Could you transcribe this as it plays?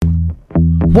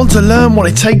Want to learn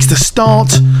what it takes to start,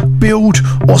 build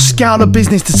or scale a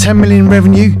business to 10 million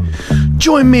revenue?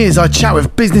 Join me as I chat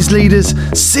with business leaders,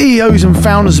 CEOs and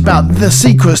founders about the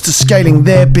secrets to scaling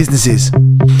their businesses.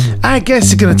 Our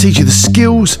guests are going to teach you the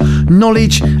skills,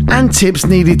 knowledge and tips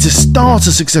needed to start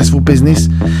a successful business,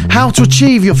 how to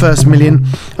achieve your first million,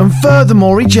 and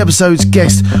furthermore, each episode's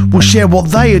guest will share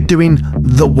what they are doing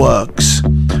that works.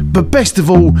 But best of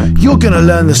all, you're going to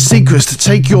learn the secrets to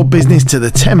take your business to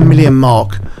the 10 million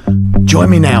mark. Join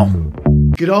me now.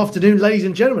 Good afternoon, ladies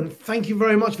and gentlemen. Thank you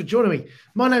very much for joining me.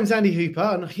 My name's Andy Hooper,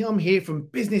 and I'm here from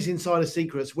Business Insider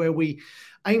Secrets, where we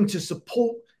aim to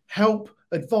support, help,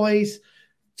 advise,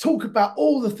 talk about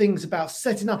all the things about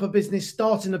setting up a business,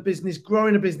 starting a business,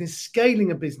 growing a business,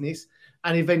 scaling a business,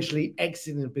 and eventually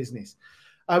exiting a business.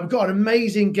 We've got an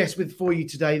amazing guest for you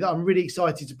today that I'm really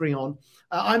excited to bring on.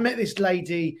 I met this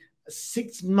lady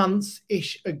 6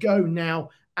 months-ish ago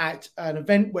now at an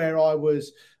event where I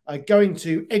was going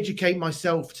to educate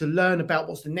myself to learn about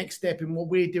what's the next step in what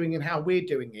we're doing and how we're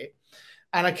doing it.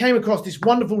 And I came across this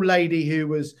wonderful lady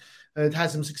who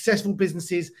had some successful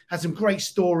businesses, had some great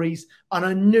stories, and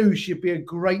I knew she'd be a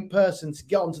great person to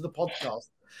get onto the podcast.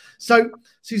 So,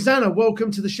 Susanna,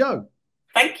 welcome to the show.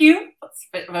 Thank you. That's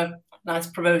a bit of a nice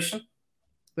promotion.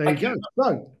 There you go.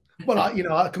 So, well,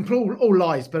 I can put all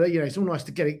lies, but it's all nice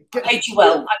to get it. I paid you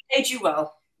well. I paid you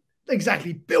well.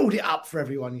 Exactly. Build it up for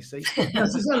everyone, you see. Now,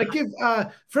 Susanna,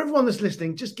 for everyone that's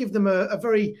listening, just give them a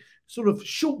very sort of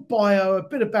short bio, a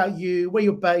bit about you, where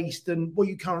you're based and what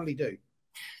you currently do.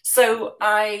 So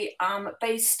I am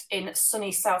based in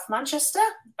sunny South Manchester,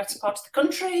 better part of the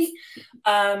country.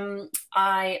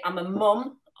 I am a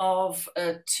mum of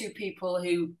two people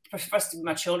who profess to be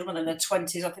my children when they're in their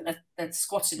 20s. I think they're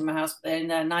squatted in my house, but they're in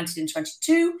their 19 and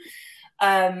 22.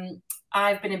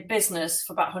 I've been in business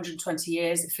for about 120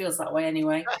 years. It feels that way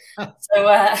anyway. So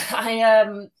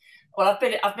I've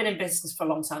been in business for a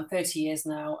long time, 30 years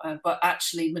now. But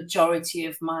actually, majority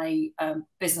of my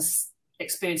business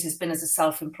experience has been as a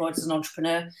self-employed, as an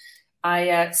entrepreneur.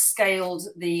 I scaled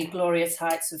the glorious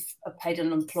heights of paid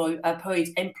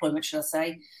employment, should I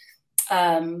say,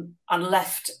 and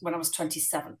left when I was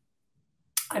 27.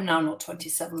 I'm now not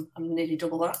 27. I'm nearly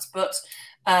double that, but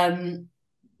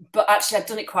actually, I'd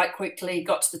done it quite quickly,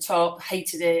 got to the top,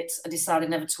 hated it. I decided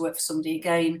never to work for somebody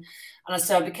again. And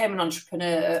so I became an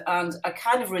entrepreneur, and I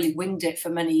kind of really winged it for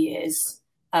many years.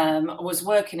 I was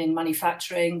working in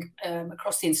manufacturing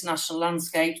across the international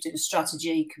landscape, doing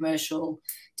strategy, commercial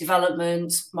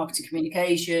development, marketing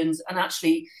communications, and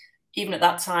actually, even at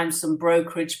that time, some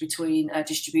brokerage between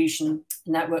distribution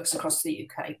networks across the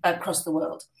UK, across the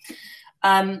world.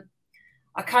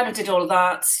 I kind of did all of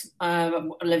that. I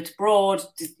lived abroad,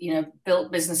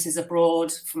 built businesses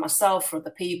abroad for myself, for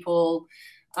other people,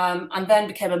 and then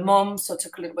became a mum. So I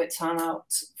took a little bit of time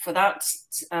out for that.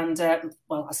 And I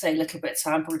say a little bit of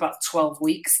time, probably about 12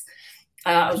 weeks.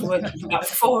 I was working for about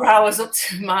 4 hours up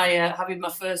to my having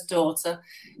my first daughter,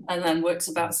 and then worked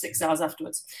about 6 hours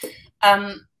afterwards.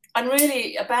 And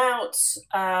really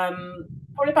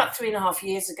probably about 3.5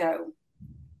 years ago,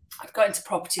 I've got into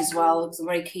property as well. I'm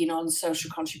very keen on social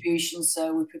contributions.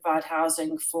 So we provide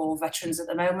housing for veterans at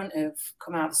the moment who've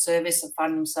come out of service and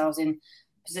find themselves in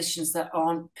positions that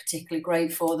aren't particularly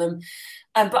great for them.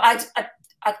 But I'd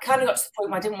kind of got to the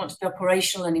point where I didn't want to be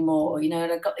operational anymore. And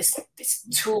I got this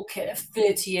toolkit of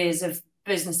 30 years of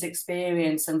business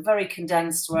experience and very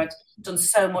condensed, where I'd done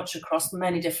so much across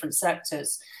many different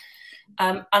sectors.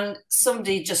 And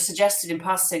somebody just suggested in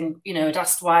passing, had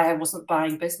asked why I wasn't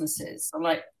buying businesses. I'm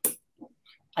like,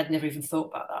 I'd never even thought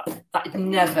about that. That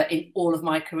never in all of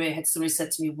my career had somebody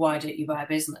said to me, why don't you buy a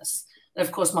business? And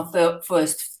of course, my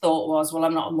first thought was, well,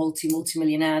 I'm not a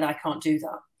multi-millionaire. I can't do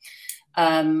that.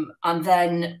 And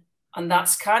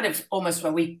that's kind of almost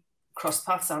where we crossed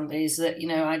paths, Andy, is that,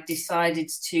 I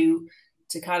decided to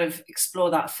kind of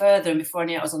explore that further. And before I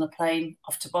knew it, I was on a plane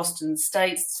off to Boston,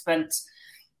 States, spent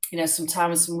some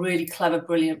time with some really clever,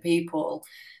 brilliant people.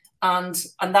 And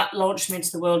that launched me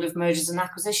into the world of mergers and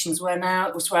acquisitions, where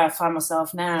I find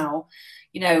myself now,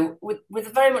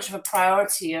 with very much of a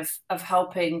priority of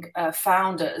helping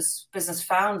business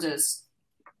founders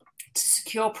to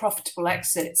secure profitable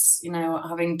exits,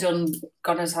 having done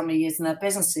God knows how many years in their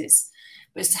businesses,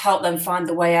 but it's to help them find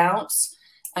the way out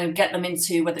and get them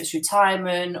into, whether it's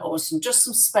retirement or some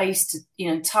space to,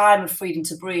 time and freedom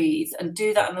to breathe, and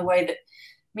do that in a way that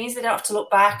means they don't have to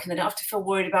look back and they don't have to feel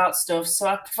worried about stuff. So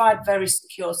I provide very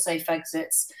secure, safe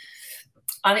exits.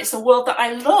 And it's a world that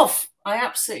I love. I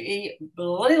absolutely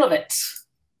bloody love it.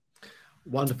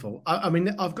 Wonderful. I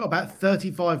mean, I've got about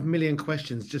 35 million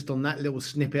questions just on that little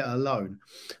snippet alone.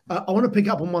 I want to pick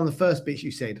up on one of the first bits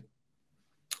you said.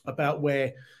 about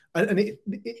where, and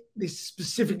this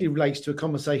specifically relates to a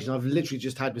conversation I've literally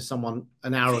just had with someone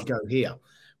an hour ago here,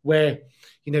 where,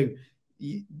 you know,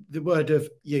 the word of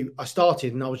I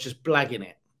started and I was just blagging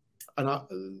it, and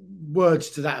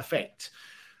words to that effect.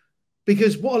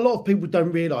 Because what a lot of people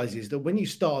don't realize is that when you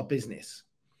start a business,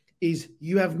 is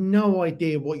you have no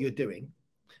idea what you're doing,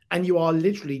 and you are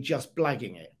literally just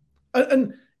blagging it.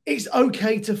 And it's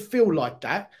okay to feel like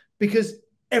that, because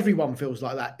everyone feels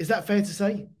like that. Is that fair to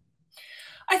say?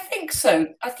 I think so.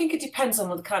 I think it depends on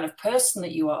the kind of person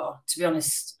that you are, to be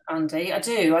honest, Andy. I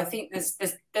do. I think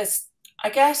there's I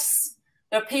guess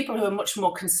there are people who are much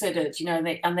more considered, you know,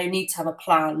 and they need to have a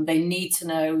plan. They need to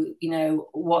know, you know,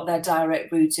 what their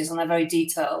direct route is, and they're very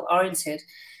detail oriented.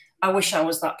 I wish I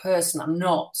was that person. I'm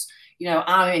not. You know,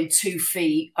 I'm in 2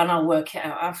 feet and I'll work it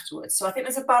out afterwards. So I think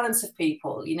there's a balance of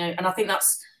people, you know, and I think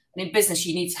that's, in business,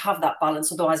 you need to have that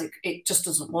balance. Otherwise it just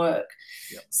doesn't work.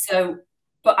 Yep. So,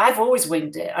 but I've always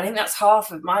winged it. I think that's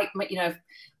half of my, you know,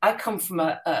 I come from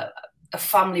a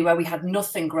family where we had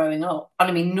nothing growing up. And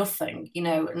I mean, nothing, you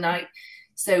know,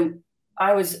 so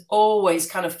I was always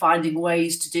kind of finding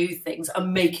ways to do things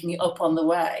and making it up on the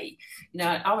way. You know,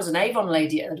 I was an Avon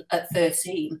lady at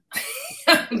 13.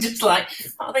 I'm just like,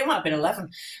 I think it might have been 11.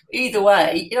 Either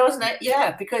way, you know, wasn't it?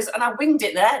 Yeah, and I winged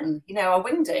it then. You know, I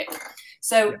winged it.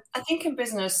 So I think in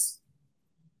business,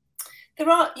 there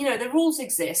are, you know, the rules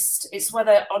exist. It's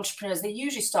whether entrepreneurs, they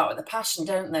usually start with a passion,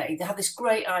 don't they? They have this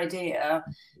great idea.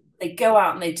 They go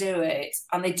out and they do it,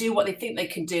 and they do what they think they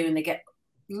can do, and they get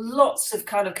lots of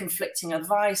kind of conflicting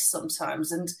advice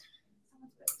sometimes. And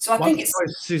so I think it's... Sorry,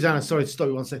 Susanna, sorry to stop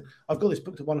you one second. I've got this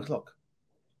booked at 1 o'clock.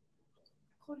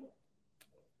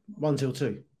 1 till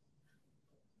 2.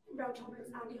 Real Thomas,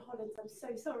 Andy Hollands, I'm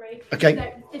so sorry. Okay.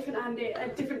 No, different Andy,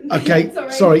 different... Okay,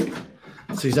 sorry.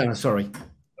 Susanna, sorry.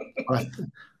 You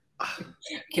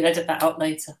can edit that out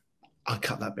later. I'll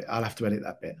cut that bit. I'll have to edit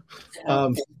that bit.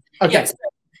 Okay.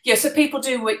 Yeah, so people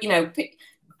do, you know,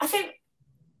 I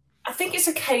think it's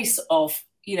a case of,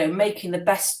 you know, making the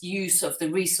best use of the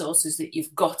resources that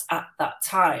you've got at that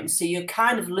time. So you're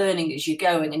kind of learning as you're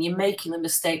going, and you're making the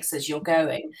mistakes as you're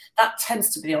going. That tends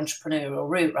to be the entrepreneurial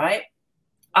route, right?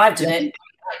 I've done it.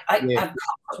 I've got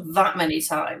that many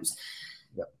times.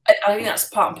 Yeah. I think that's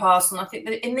part and parcel. And I think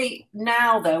that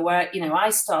now though, where, you know, I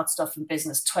started off in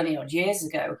business 20 odd years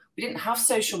ago, we didn't have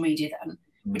social media then.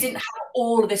 We didn't have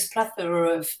all of this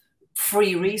plethora of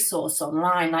free resource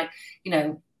online, like, you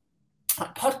know,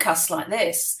 like podcasts like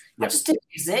this. That just didn't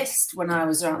exist when I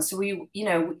was around. So we, you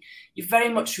know, you very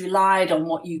much relied on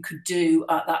what you could do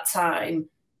at that time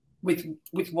with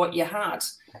what you had.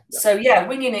 Yeah. So yeah,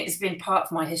 winging it has been part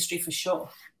of my history for sure.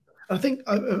 I think,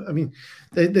 I mean,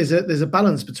 there's a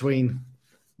balance between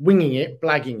winging it,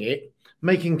 blagging it,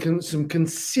 making some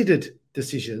considered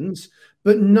decisions,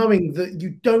 but knowing that you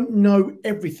don't know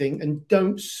everything, and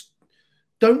don't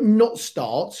not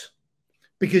start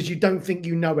because you don't think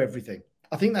you know everything.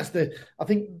 I think that's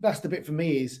the bit for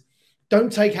me is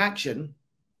take action,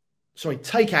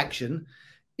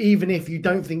 even if you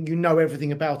don't think you know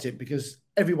everything about it, because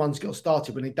everyone's got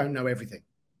started when they don't know everything.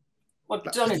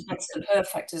 What's done is better than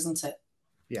perfect, isn't it?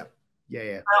 Yeah.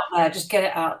 Out there, just get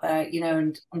it out there, you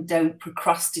know, and don't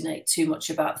procrastinate too much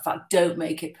about the fact. Don't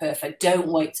make it perfect. Don't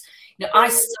wait. You know, I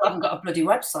still haven't got a bloody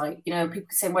website. You know, people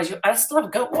say, I still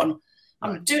haven't got one.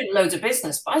 I'm doing loads of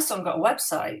business, but I still haven't got a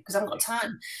website because I haven't got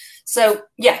time. So,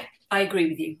 yeah, I agree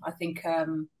with you. I think,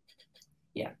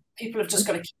 people have just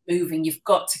got to keep moving. You've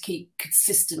got to keep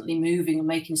consistently moving and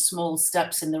making small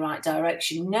steps in the right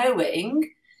direction, knowing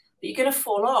that you're going to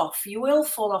fall off. You will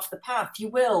fall off the path. You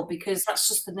will, because that's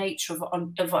just the nature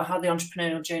of how the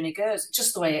entrepreneurial journey goes. It's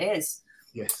just the way it is.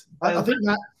 Yes. I think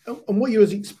that, and what you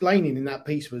was explaining in that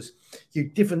piece was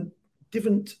different,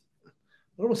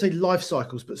 I don't want to say life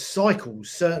cycles, but cycles,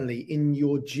 certainly in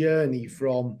your journey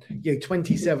from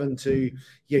 27 to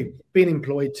being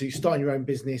employed, to starting your own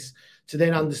business, to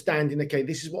then understanding, okay,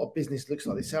 this is what a business looks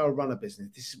like. This is how I run a business.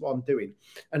 This is what I'm doing.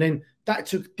 And then that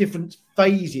took different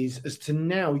phases as to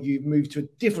now you've moved to a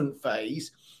different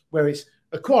phase where it's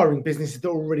acquiring businesses that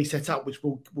are already set up, which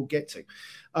we'll get to.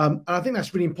 And I think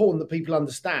that's really important that people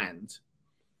understand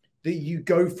that you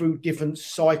go through different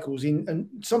cycles and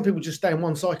some people just stay in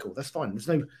one cycle. That's fine.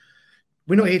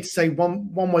 We're not here to say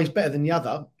one way is better than the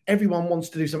other. Everyone wants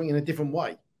to do something in a different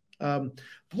way.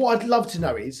 What I'd love to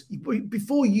know is,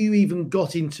 before you even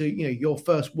got into your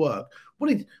first work,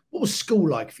 what was school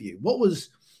like for you? What was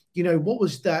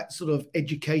that sort of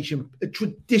education, a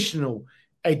traditional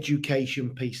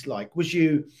education piece like? Was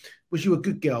you a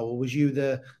good girl, or was you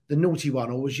the naughty one,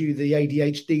 or was you the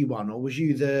ADHD one, or was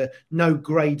you the no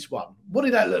grades one? What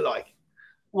did that look like?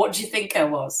 What do you think I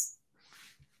was?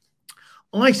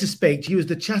 I suspect you was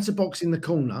the chatterbox in the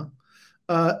corner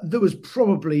that was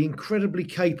probably incredibly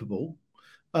capable,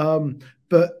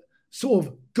 but sort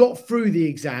of got through the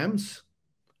exams,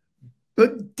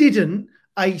 but didn't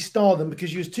A-star them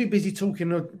because you was too busy talking,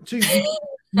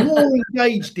 more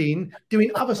engaged in doing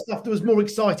other stuff that was more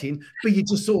exciting, but you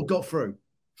just sort of got through.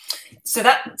 So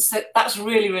that's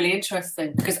really, really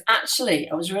interesting, because actually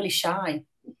I was really shy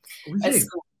at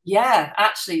school. Yeah,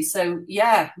 actually. So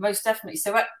yeah, most definitely.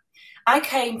 So I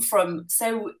came from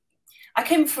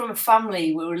a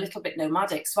family, we were a little bit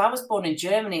nomadic. So I was born in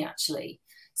Germany, actually.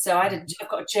 So I've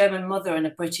got a German mother and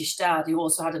a British dad who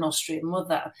also had an Austrian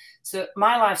mother. So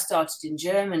my life started in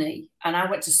Germany, and I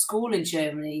went to school in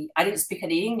Germany. I didn't speak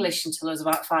any English until I was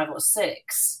about 5 or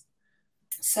 6.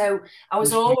 So I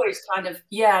was always and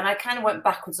I kind of went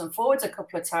backwards and forwards a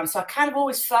couple of times. So I kind of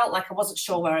always felt like I wasn't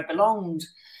sure where I belonged,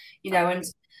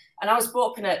 and I was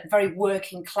brought up in a very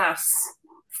working class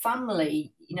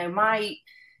family.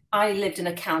 I lived in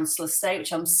a council estate,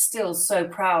 which I'm still so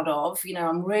proud of.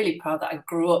 I'm really proud that I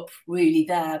grew up really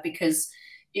there, because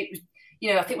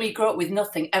I think when you grow up with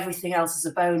nothing, everything else is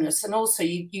a bonus. And also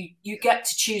you get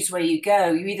to choose where you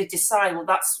go. You either decide, well,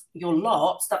 that's your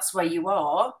lot, that's where you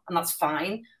are, and that's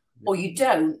fine, or you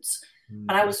don't.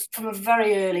 And I was, from a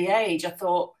very early age, I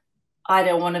thought,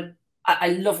 I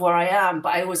love where I am,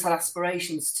 but I always had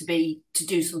aspirations to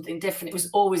do something different. It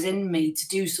was always in me to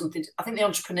do something. I think the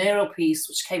entrepreneurial piece,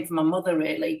 which came from my mother,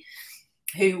 really,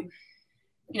 who,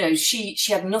 she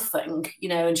had nothing,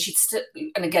 and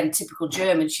and again, typical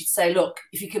German, she'd say, look,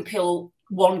 if you can peel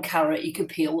 1 carrot, you can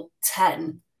peel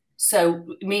 10. So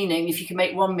meaning if you can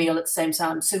make 1 meal at the same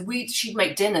time. So she'd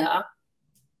make dinner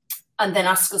and then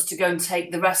ask us to go and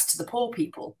take the rest to the poor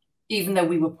people, even though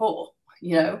we were poor,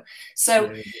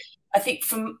 So I think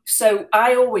so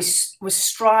I always was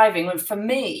striving. And for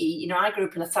me, I grew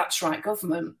up in a Thatcherite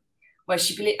government where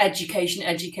she believed education,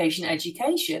 education,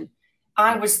 education.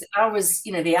 I was,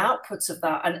 the output of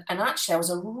that. And actually I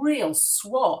was a real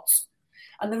swot.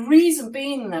 And the reason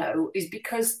being, though, is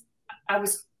because I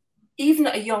was, even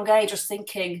at a young age, I was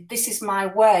thinking, this is my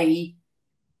way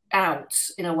out,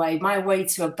 in a way, my way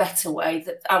to a better way,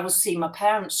 that I was seeing my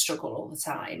parents struggle all the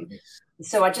time. Yes.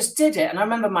 So I just did it. And I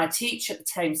remember my teacher at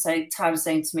the time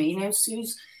saying to me,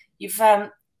 Suze, you've,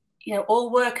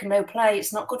 all work and no play,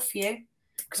 it's not good for you.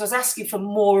 Because I was asking for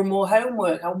more and more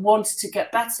homework. I wanted to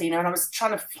get better, and I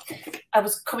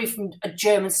was coming from a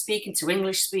German speaking to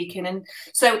English speaking. And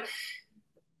so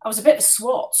I was a bit of a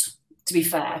swot, to be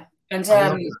fair. And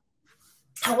I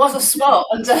was a swot.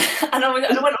 And I went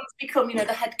on to become,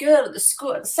 the head girl at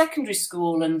the secondary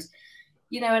school, and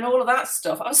and all of that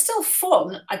stuff. I was still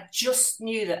fun. I just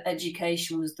knew that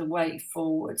education was the way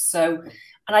forward. So,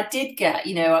 and I did get,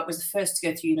 I was the first to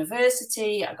go through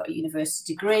university. I got a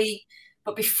university degree.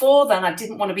 But before then, I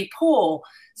didn't want to be poor.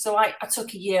 So I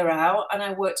took a year out and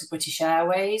I worked at British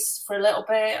Airways for a little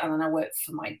bit. And then I worked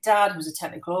for my dad, who was a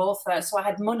technical author. So I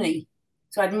had money.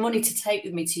 So I had money to take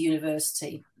with me to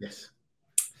university. Yes.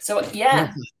 So,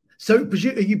 yeah. So are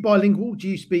you bilingual? Do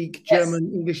you speak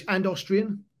German, English and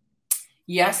Austrian?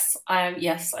 Yes, I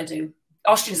do.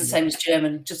 Austrian is the same as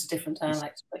German, just a different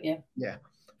dialect, but yeah. Yeah.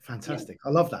 Fantastic. Yeah.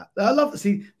 I love that.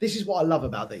 See, this is what I love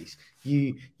about these.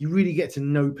 You really get to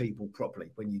know people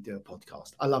properly when you do a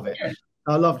podcast. I love it. Yeah.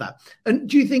 I love that. And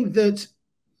do you think that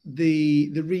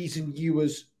the reason you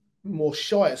was more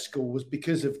shy at school was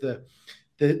because of the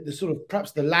sort of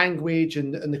perhaps the language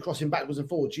and the crossing backwards and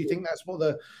forwards? Do you think that's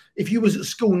what if you was at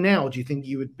school now, do you think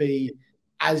you would be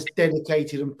as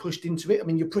dedicated and pushed into it? I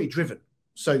mean, you're pretty driven.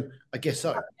 So I guess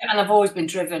so. And I've always been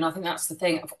driven. I think that's the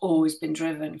thing. I've always been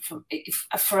driven.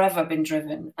 I've forever been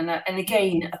driven. And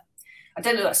again, I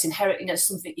don't know if that's inherent. It's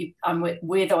something I'm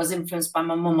weird. I was influenced by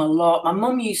my mum a lot. My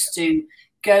mum used to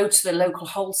go to the local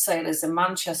wholesalers in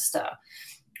Manchester,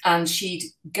 and she'd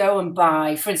go and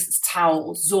buy, for instance,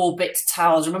 towels, Zorbit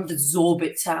towels. Remember the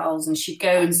Zorbit towels? And she'd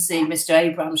go and see Mr.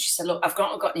 Abrams. She said, look, I've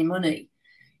not got any money.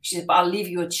 She said, but I'll leave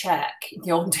you a check. In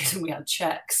the old days, we had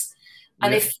checks.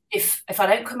 And if I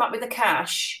don't come up with the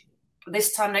cash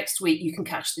this time next week, you can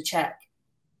cash the check.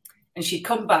 And she'd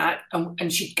come back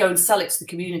and she'd go and sell it to the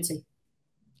community.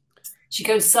 She'd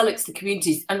go and sell it to the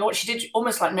communities. And what she did,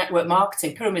 almost like network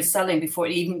marketing, pyramid selling before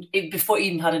it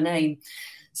even had a name.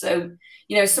 So,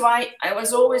 so I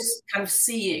was always kind of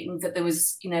seeing that there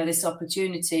was, this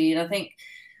opportunity. And I think,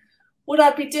 would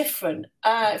I be different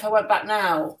if I went back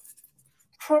now?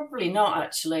 Probably not,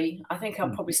 actually. I think I'll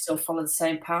probably still follow the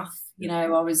same path. I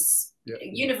was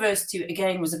university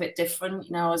again was a bit different.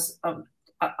 I was a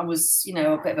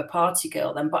bit of a party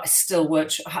girl then, but I still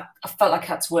worked. I felt like I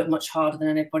had to work much harder than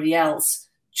anybody else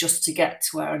just to get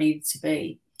to where I needed to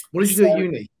be. What did you do at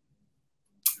uni?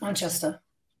 Manchester,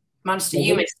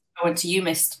 UMIST. I went to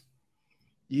UMIST.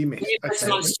 UMIST.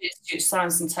 Okay. Institute of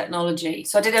Science and Technology.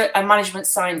 So I did a management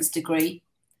science degree.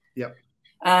 Yep.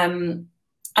 And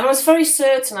I was very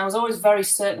certain. I was always very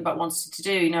certain about what I wanted to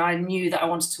do. You know, I knew that I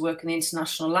wanted to work in the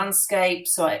international landscape.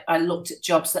 So I looked at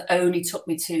jobs that only took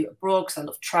me to abroad because I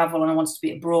love travel and I wanted to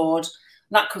be abroad.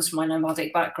 And that comes from my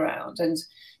nomadic background. And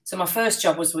so my first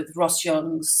job was with Ross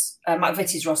Young's,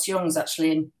 McVitie's Ross Young's,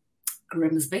 actually in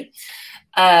Grimsby.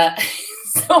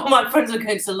 So all my friends were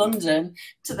going to London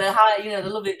to the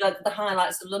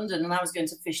highlights of London, and I was going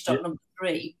to fish dock number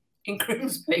 3 in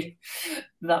Grimsby.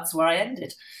 That's where I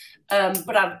ended.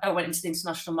 But I went into the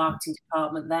international marketing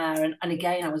department there, and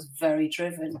again I was very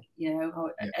driven. You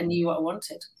know, I knew what I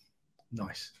wanted.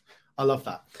 Nice, I love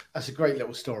that. That's a great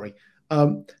little story.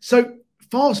 So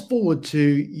fast forward to,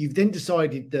 you've then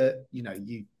decided that you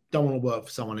don't want to work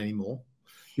for someone anymore.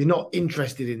 You're not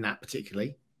interested in that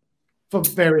particularly, for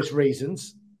various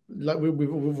reasons. Like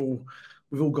we've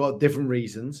all got different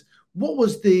reasons. What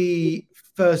was the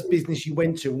first business you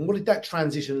went to, and what did that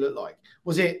transition look like?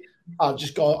 Was it, I'm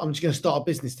just going to start a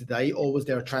business today, or was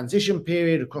there a transition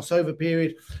period, a crossover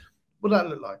period? What did that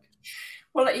look like?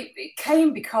 Well, it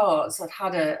came because I'd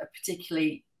had a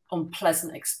particularly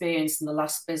unpleasant experience in the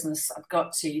last business I'd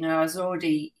got to. You know, I was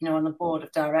already, on the board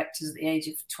of directors at the age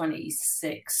of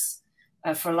 26.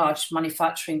 For a large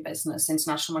manufacturing business,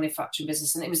 international manufacturing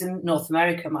business. And it was in North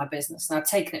America, my business. And I'd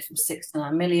taken it from 6 to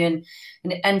 9 million,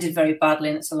 and it ended very badly,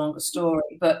 and it's a longer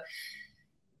story.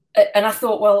 And I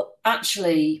thought, well,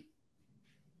 actually,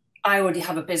 I already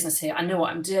have a business here. I know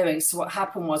what I'm doing. So what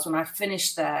happened was, when I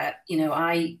finished there,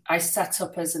 I set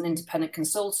up as an independent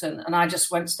consultant, and I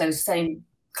just went to those same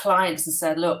clients and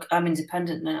said, look, I'm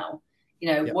independent now.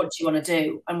 What do you want to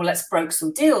do? And well, let's broker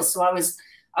some deals. So I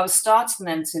was starting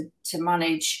then to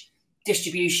manage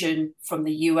distribution from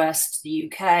the US to the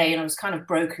UK, and I was kind of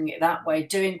brokering it that way.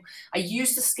 I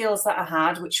used the skills that I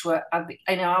had, which were,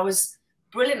 I was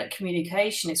brilliant at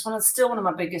communication. It's still one of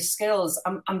my biggest skills.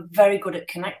 I'm very good at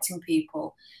connecting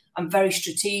people. I'm very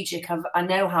strategic. I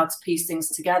know how to piece things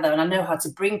together, and I know how to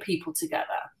bring people together.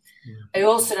 Yeah. I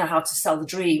also know how to sell the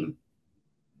dream.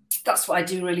 That's what I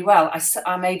do really well.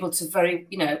 I'm able to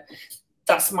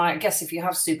that's my, I guess if you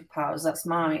have superpowers, that's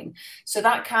mine. So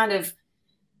that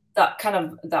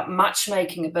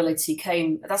matchmaking ability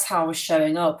came, that's how I was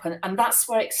showing up. And that's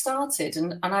where it started.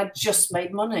 And I just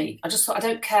made money. I just thought, I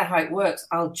don't care how it works,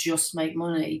 I'll just make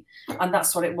money. And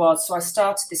that's what it was. So I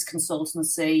started this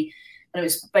consultancy, and it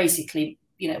was basically,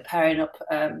 pairing up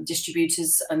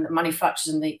distributors and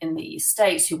manufacturers in the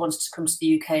States who wanted to come to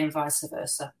the UK and vice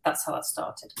versa. That's how that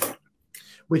started.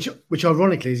 Which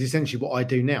ironically is essentially what I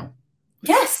do now.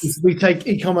 Yes. We take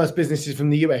e-commerce businesses from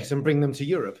the US and bring them to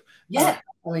Europe. Yeah.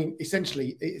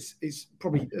 Essentially, it's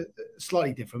probably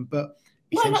slightly different, but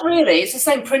well, not really. It's the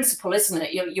same principle, isn't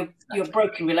it? You're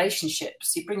brokering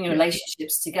relationships. You're bringing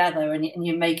relationships together, and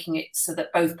you're making it so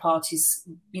that both parties,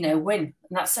 win, and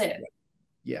that's it.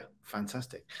 Yeah,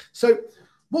 fantastic. So,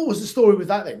 what was the story with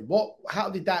that then? How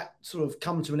did that sort of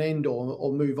come to an end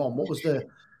or move on? What was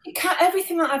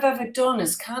everything that I've ever done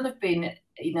has kind of been,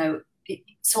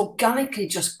 it's organically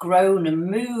just grown and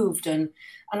moved, and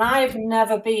I've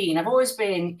always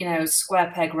been,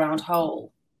 square peg round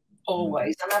hole,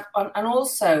 always. And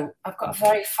also I've got a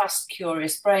very fast,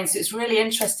 curious brain. So it's really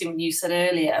interesting when you said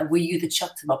earlier, were you the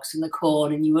chatterbox in the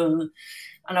corner? And you were,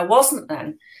 and I wasn't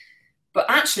then. But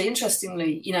actually,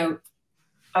 interestingly,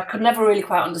 I could never really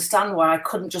quite understand why I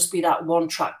couldn't just be that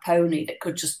one-track pony that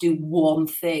could just do one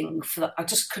thing. I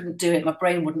just couldn't do it. My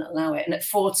brain wouldn't allow it. And at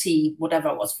 42,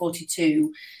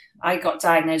 I got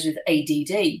diagnosed with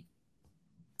ADD.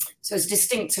 So it's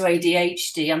distinct to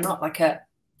ADHD. I'm not like I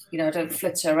don't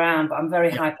flitter around, but I'm very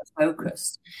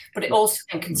hyper-focused. But it also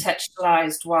then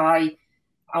contextualized why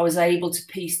I was able to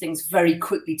piece things very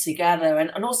quickly together.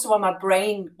 And also why my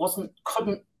brain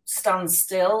couldn't stand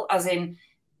still, as in,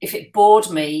 if it bored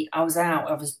me, I was out,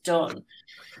 I was done.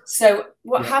 So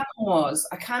what happened was,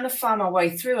 I kind of found my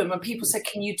way through. And when people said,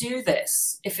 can you do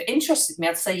this? If it interested me,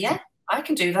 I'd say, yeah, I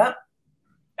can do that.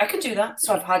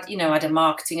 So I've had, I had a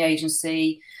marketing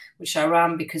agency, which I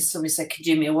ran because somebody said, could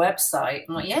you do me a website?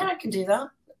 I'm like, yeah, I can do that.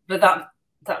 But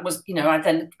that was, I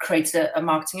then created a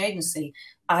marketing agency.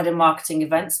 I had a marketing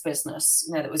events business,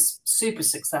 that was super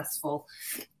successful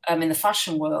in the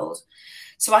fashion world.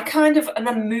 So I and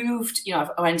then moved,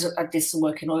 I did some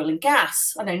work in oil and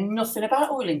gas. I know nothing about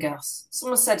oil and gas.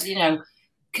 Someone said,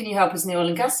 can you help us in the oil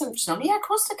and gas industry? Yeah, of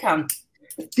course I can.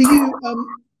 Do you,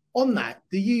 on that,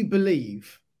 do you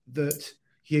believe that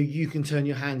you can turn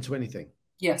your hand to anything?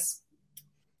 Yes.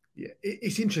 Yeah,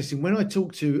 it's interesting. When I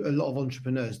talk to a lot of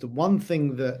entrepreneurs, the one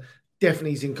thing that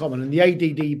definitely is in common, and the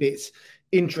ADD bit's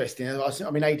interesting. I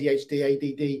mean, ADHD,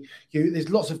 ADD,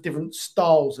 there's lots of different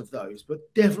styles of those,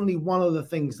 but definitely one of the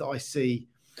things that I see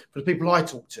for the people I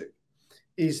talk to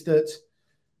is that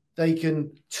they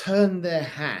can turn their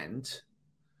hand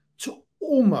to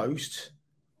almost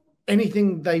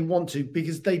anything they want to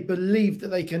because they believe that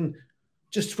they can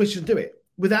just switch and do it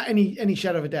without any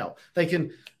shadow of a doubt. They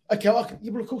can, okay, well,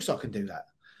 of course I can do that.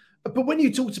 But when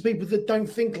you talk to people that don't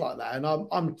think like that, and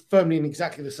I'm firmly in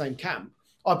exactly the same camp,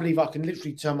 I believe I can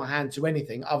literally turn my hand to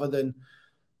anything other than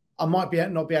I might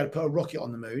not be able to put a rocket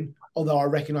on the moon, although I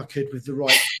reckon I could with the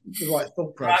right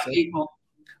thought process.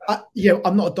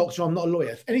 I'm not a doctor, I'm not a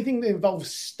lawyer. Anything that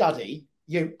involves study,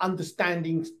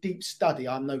 understanding deep study,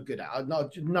 I'm no good at. I've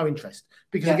no interest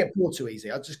because I get bored too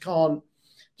easy. I just got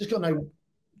no.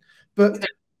 But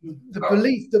the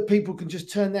belief that people can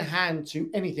just turn their hand to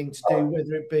anything to do,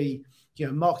 whether it be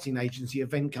marketing agency,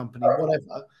 event company,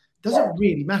 whatever, doesn't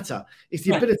really matter. It's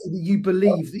the ability that you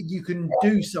believe that you can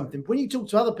do something. When you talk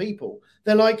to other people,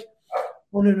 they're like,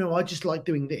 oh no, I just like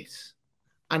doing this.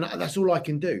 And that's all I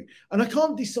can do. And I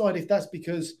can't decide if that's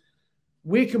because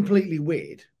we're completely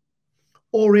weird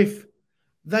or if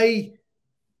they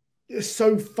are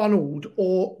so funneled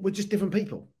or we're just different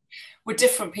people. We're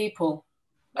different people.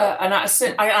 And I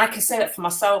can say that for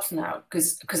myself now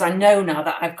because I know now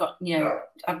that I've got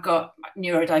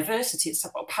neurodiversity. It's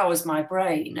what powers my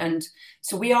brain, and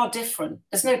so we are different.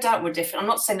 There's no doubt we're different. I'm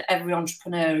not saying that every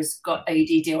entrepreneur has got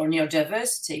ADD or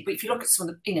neurodiversity, but if you look at some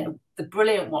of the the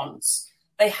brilliant ones,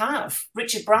 they have.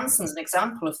 Richard Branson's an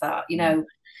example of that. And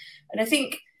I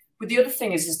think with the other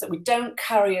thing is that we don't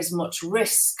carry as much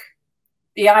risk.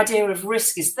 The idea of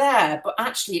risk is there, but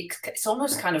actually it's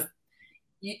almost kind of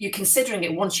you're considering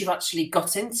it once you've actually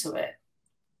got into it.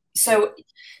 So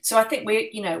I think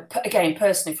again,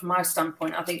 personally, from my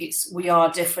standpoint, I think we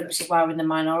are different, which is why we're in the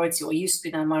minority, or used to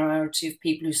be in the minority of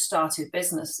people who started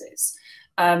businesses.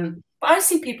 But I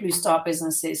see people who start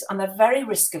businesses and they're very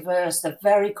risk averse, they're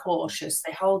very cautious,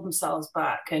 they hold themselves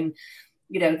back, and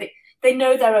they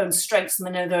know their own strengths and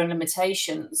they know their own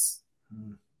limitations.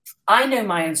 I know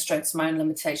my own strengths, my own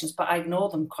limitations, but I ignore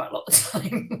them quite a lot of the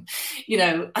time.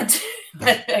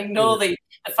 I ignore the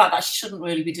fact that I shouldn't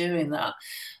really be doing that,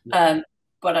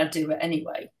 but I do it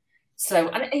anyway. So,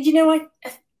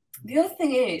 the other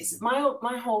thing is,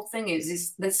 my whole thing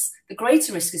is this: the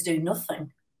greater risk is doing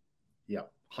nothing. Yeah.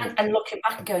 And looking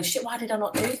back and going, shit, why did I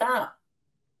not do that?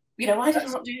 Why did I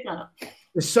not do that?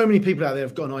 There's so many people out there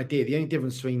who've got an idea. The only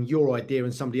difference between your idea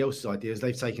and somebody else's idea is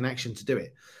they've taken action to do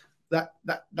it.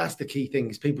 That's the key thing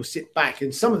is people sit back,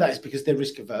 and some of that is because they're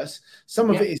risk averse. Some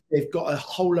of it is they've got a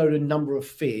whole load of number of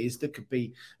fears that could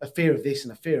be a fear of this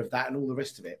and a fear of that and all the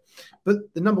rest of it.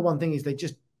 But the number one thing is they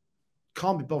just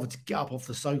can't be bothered to get up off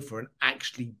the sofa and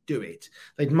actually do it.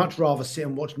 They'd much rather sit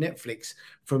and watch Netflix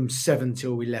from 7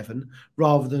 till 11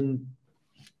 rather than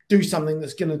do something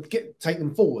that's going to take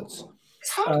them forwards.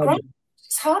 It's hard.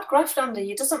 It's hard graft, Andy.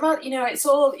 It doesn't matter,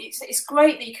 it's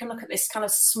great that you can look at this kind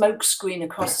of smoke screen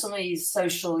across some of these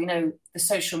social, the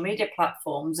social media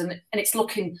platforms, and it's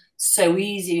looking so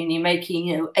easy, and you're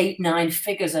making, 8-9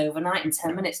 figures overnight in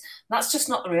 10 minutes. That's just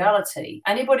not the reality.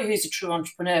 Anybody who's a true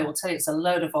entrepreneur will tell you it's a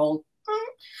load of old.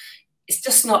 It's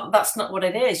just not. That's not what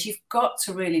it is. You've got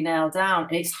to really nail down,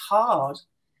 and it's hard.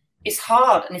 It's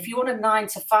hard. And if you want a 9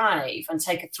 to 5 and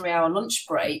take a 3-hour lunch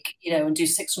break, and do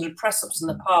 600 press-ups in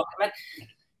the park,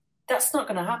 that's not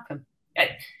going to happen. And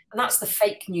that's the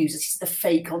fake news. It's the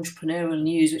fake entrepreneurial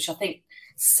news, which I think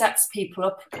sets people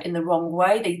up in the wrong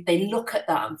way. They look at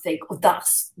that and think, oh,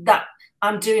 that's that.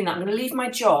 I'm doing that. I'm going to leave my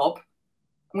job.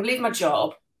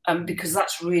 Because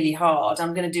that's really hard.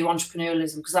 I'm going to do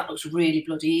entrepreneurialism because that looks really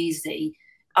bloody easy.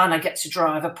 And I get to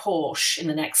drive a Porsche in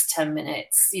the next 10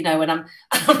 minutes, and I'm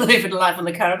living life on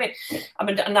the Caribbean.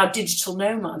 I'm now digital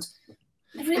nomad.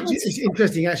 It's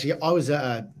interesting, actually. I was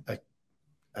at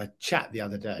a chat the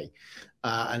other day,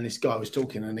 and this guy was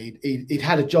talking, and he'd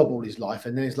had a job all his life,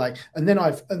 and then it's like, and then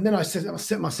I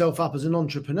set myself up as an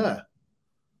entrepreneur. I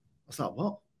was like,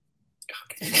 what?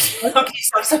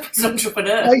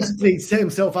 Entrepreneur. Basically, set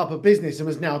himself up a business and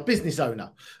was now a business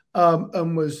owner,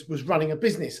 and was running a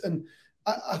business. And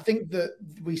I think that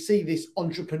we see this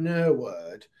entrepreneur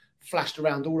word flashed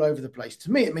around all over the place.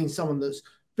 To me, it means someone that's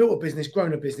built a business,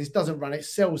 grown a business, doesn't run it,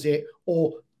 sells it,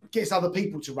 or gets other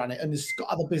people to run it, and has got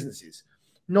other businesses.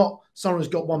 Not someone who's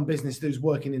got one business who's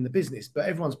working in the business, but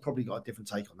everyone's probably got a different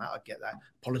take on that. I get that.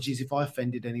 Apologies if I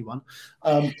offended anyone,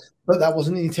 but that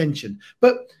wasn't the intention.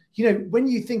 But, when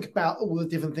you think about all the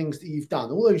different things that you've done,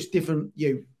 all those different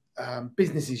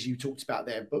businesses you talked about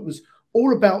there, but was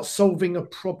all about solving a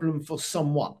problem for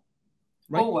someone,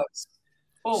 right? Always.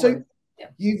 So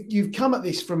you've come at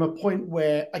this from a point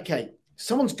where, okay,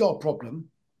 someone's got a problem.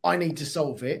 I need to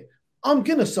solve it. I'm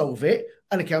going to solve it.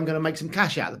 And okay, I'm going to make some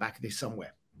cash out of the back of this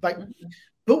somewhere. Like,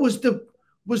 but was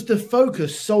the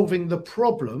focus solving the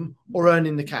problem or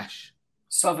earning the cash?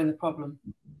 Solving the problem.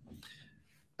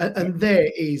 And there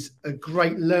is a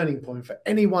great learning point for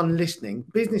anyone listening.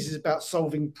 Business is about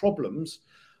solving problems.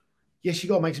 Yes, you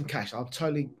got to make some cash. I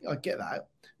get that.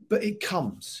 But it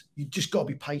comes. You just got to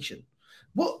be patient.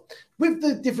 What, with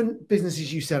the different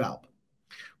businesses you set up,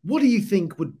 what do you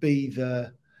think would be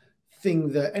the thing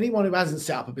that anyone who hasn't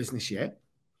set up a business yet,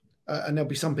 and there'll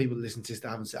be some people that listen to this that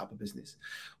haven't set up a business,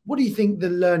 what do you think the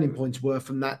learning points were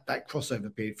from that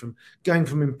crossover period, from going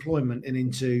from employment and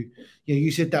into,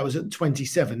 you said that was at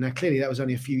 27. Now, clearly that was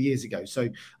only a few years ago. So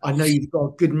I know you've got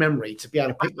a good memory to be able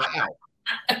to pick that out.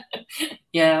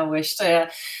 Yeah, I wish.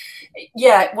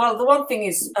 Yeah, well, the one thing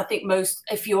is, I think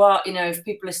if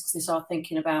people listen to this are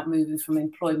thinking about moving from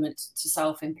employment to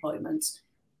self-employment,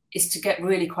 is to get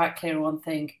really quite clear on one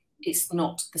thing. It's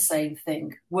not the same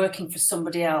thing. Working for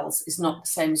somebody else is not the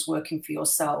same as working for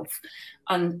yourself.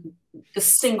 And the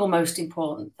single most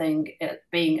important thing at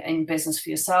being in business for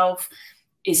yourself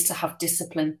is to have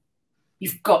discipline.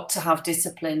 You've got to have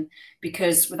discipline,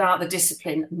 because without the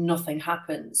discipline, nothing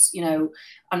happens, and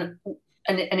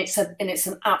it's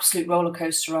an absolute roller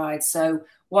coaster ride. So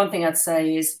one thing I'd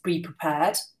say is be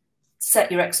prepared,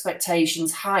 set your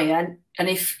expectations higher. And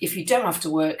if you don't have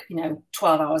to work,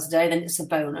 12 hours a day, then it's a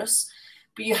bonus.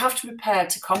 But you have to be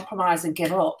prepared to compromise and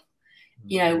give up.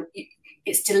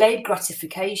 It's delayed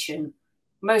gratification.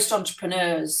 Most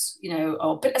entrepreneurs,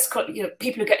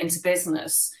 people who get into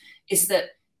business, is that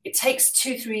it takes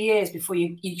 2-3 years before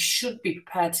you should be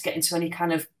prepared to get into any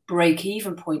kind of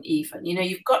break-even point even.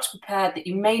 You've got to prepare that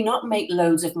you may not make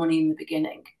loads of money in the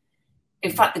beginning.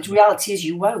 In fact, the reality is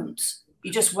you won't.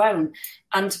 You just won't.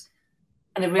 And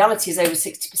the reality is over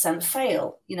 60%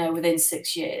 fail, within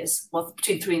 6 years, well,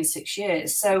 between 3 and 6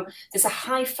 years. So there's a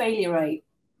high failure rate.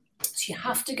 So you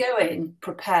have to go in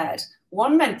prepared,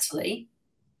 one, mentally,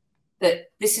 that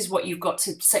this is what you've got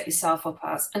to set yourself up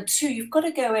as. And two, you've got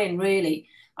to go in really,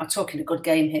 I'm talking a good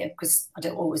game here because I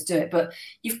don't always do it, but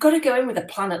you've got to go in with a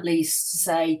plan at least to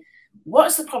say, what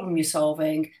is the problem you're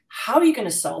solving? How are you going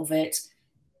to solve it?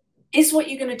 Is what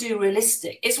you're going to do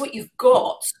realistic? Is what you've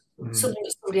got something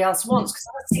that somebody else wants? Because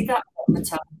I see that all the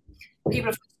time.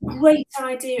 People have a great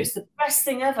idea. It's the best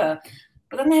thing ever.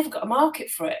 But then they haven't got a market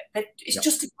for it. It's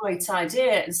just a great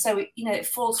idea. And so, it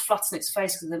falls flat on its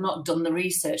face because they've not done the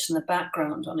research and the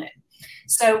background on it.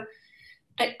 So,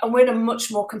 and we're in a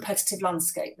much more competitive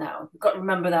landscape now. We've got to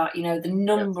remember that, the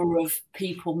number of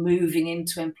people moving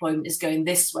into employment is going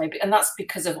this way. And that's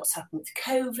because of what's happened with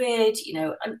COVID,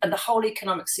 and the whole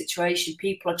economic situation.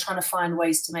 People are trying to find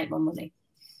ways to make more money.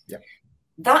 Yeah.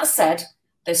 That said,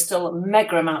 there's still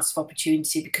mega amounts of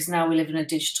opportunity because now we live in a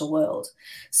digital world.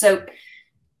 So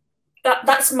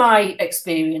that's my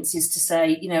experience, is to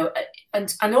say,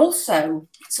 and also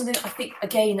something that I think,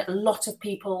 again, a lot of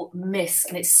people miss,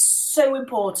 and it's so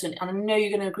important, and I know you're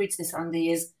going to agree to this,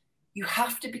 Andy, is you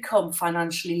have to become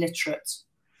financially literate.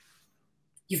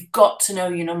 You've got to know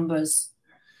your numbers.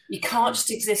 You can't just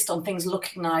exist on things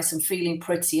looking nice and feeling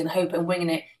pretty and hope and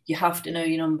winging it. You have to know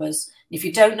your numbers. If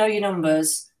you don't know your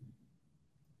numbers,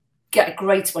 you've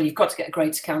got to get a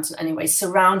great accountant anyway.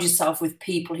 Surround yourself with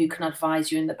people who can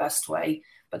advise you in the best way.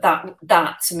 But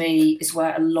that to me is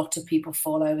where a lot of people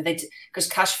fall over. Because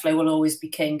cash flow will always be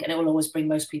king, and it will always bring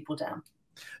most people down.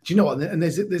 Do you know what? And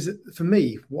there's for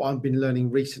me, what I've been learning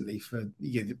recently for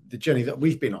the journey that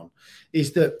we've been on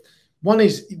is that one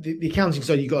is the accounting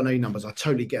side. You've got to know your numbers. I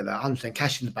totally get that. 100%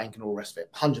 cash in the bank and all the rest of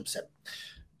it. 100%.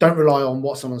 Don't rely on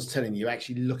what someone's telling you.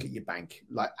 Actually look at your bank.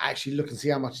 Like actually look and see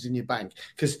how much is in your bank,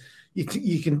 because you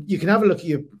can have a look at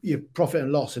your profit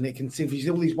and loss, and it can see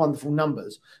all these wonderful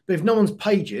numbers. But if no one's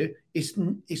paid you, it's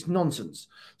nonsense.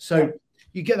 So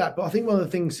you get that. But I think one of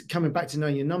the things, coming back to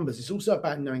knowing your numbers, it's also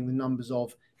about knowing the numbers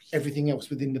of everything else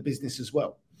within the business as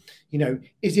well.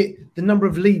 Is it the number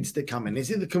of leads that come in?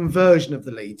 Is it the conversion of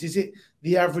the leads? Is it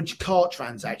the average cart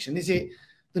transaction? Is it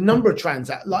the number of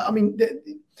transactions?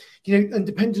 And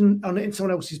depending on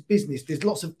someone else's business, there's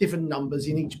lots of different numbers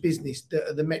in each business that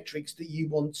are the metrics that you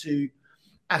want to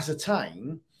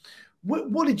ascertain.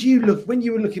 What did you look when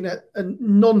you were looking at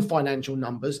non-financial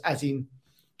numbers, as in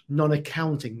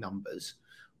non-accounting numbers?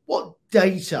 What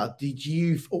data did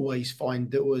you always find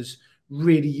that was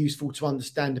really useful to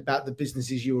understand about the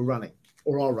businesses you were running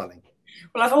or are running?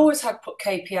 Well, I've always had put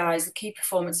KPIs, the key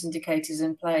performance indicators,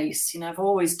 in place. I've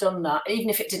always done that, even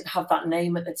if it didn't have that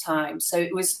name at the time. So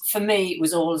it was, for me, it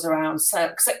was always around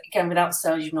sales. Again, without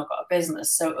sales, you've not got a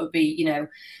business. So it would be,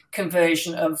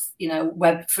 conversion of,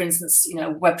 web, for instance,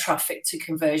 web traffic to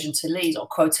conversion to lead, or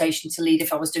quotation to lead.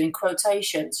 If I was doing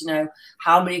quotations,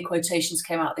 how many quotations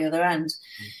came out the other end.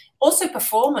 Also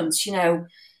performance,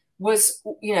 was,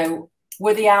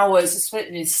 were the hours,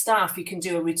 especially in staff, you can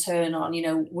do a return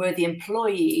on, were the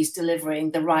employees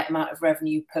delivering the right amount of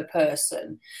revenue per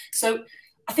person? So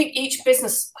I think each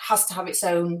business has to have its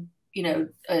own,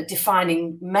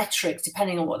 defining metrics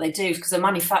depending on what they do, because a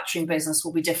manufacturing business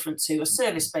will be different to a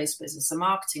service-based business, a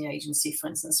marketing agency, for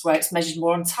instance, where it's measured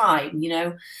more on time,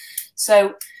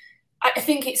 So I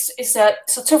think it's a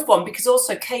tough one, because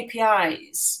also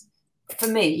KPIs, for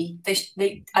me,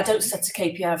 I don't set a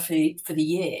KPI for the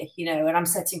year, and I'm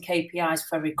setting KPIs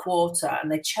for every quarter, and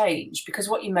they change because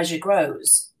what you measure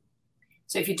grows.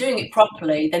 So if you're doing it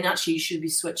properly, then actually you should be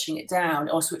switching it down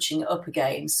or switching it up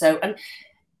again. So, and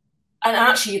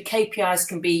actually your KPIs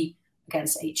can be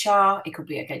against HR, it could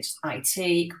be against IT,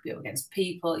 it could be against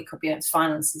people, it could be against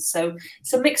finances. So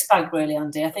it's a mixed bag, really,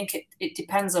 Andy. I think it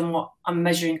depends on what I'm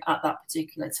measuring at that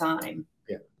particular time.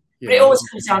 Yeah. But it always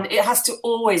comes down, it has to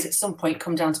always at some point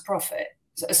come down to profit,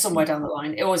 somewhere down the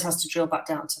line. It always has to drill back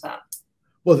down to that.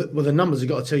 Well, the numbers have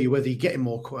got to tell you whether you're getting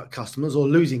more customers or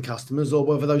losing customers, or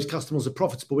whether those customers are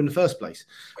profitable in the first place.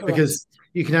 Correct. Because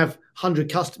you can have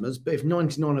 100 customers, but if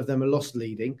 99 of them are loss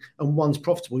leading and one's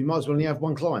profitable, you might as well only have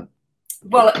one client.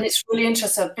 Well, and it's really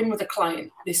interesting. I've been with a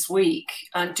client this week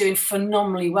and doing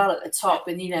phenomenally well at the top,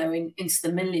 and into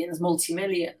the millions,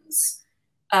 multi-millions,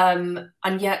 and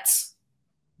yet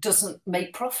doesn't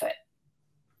make profit.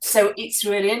 So it's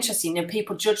really interesting.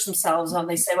 People judge themselves and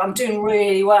they say, well, I'm doing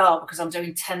really well because I'm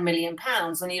doing £10 million.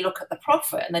 And you look at the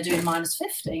profit and they're doing minus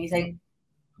 50. And you think,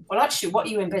 well, actually, what are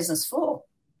you in business for?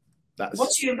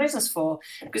 What's you in business for?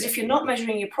 Because if you're not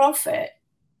measuring your profit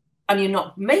and you're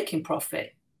not making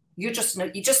profit,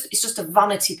 it's just a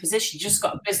vanity position. You just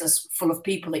got a business full of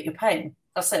people that you're paying.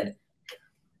 That's it.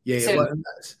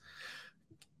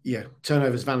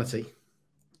 Turnover's vanity.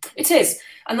 It is.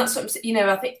 And that's what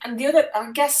I think. And the other,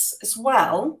 I guess, as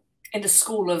well, in the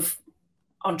school of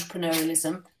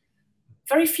entrepreneurialism,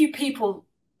 very few people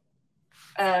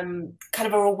kind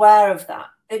of are aware of that.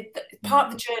 Part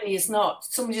of the journey is not,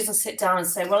 somebody doesn't sit down and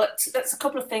say, well, that's a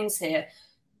couple of things here.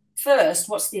 First,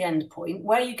 what's the end point?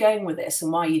 Where are you going with this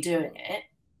and why are you doing it?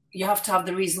 You have to have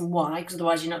the reason why, because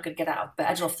otherwise you're not going to get out of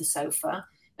bed or off the sofa.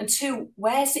 And two,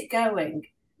 where's it going?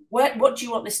 What do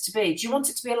you want this to be? Do you want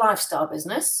it to be a lifestyle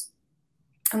business?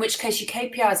 In which case your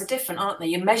KPIs are different, aren't they?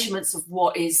 Your measurements of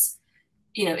what is,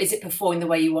 is it performing the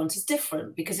way you want is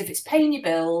different. Because if it's paying your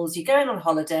bills, you're going on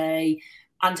holiday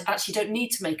and actually don't need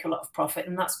to make a lot of profit,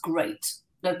 and that's great,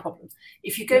 no problem.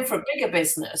 If you're going for a bigger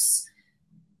business,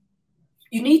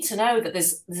 you need to know that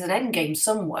there's an end game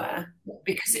somewhere,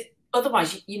 because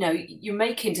otherwise, you're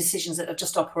making decisions that are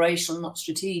just operational, not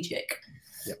strategic.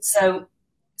 Yep.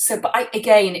 But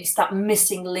again, it's that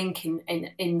missing link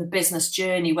in the business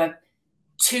journey where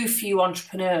too few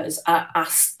entrepreneurs are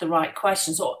asked the right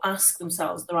questions or ask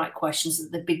themselves the right questions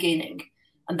at the beginning,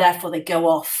 and therefore they go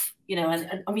off.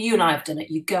 And I mean, you and I have done it.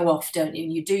 You go off, don't you?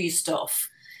 And you do your stuff,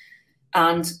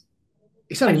 and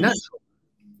it's only natural.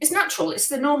 It's natural. It's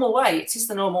the normal way. It is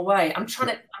the normal way. I'm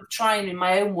trying in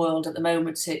my own world at the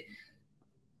moment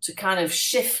to kind of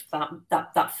shift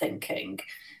that thinking,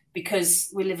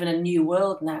 because we live in a new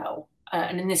world now.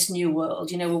 And in this new world,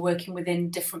 we're working within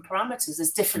different parameters.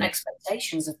 There's different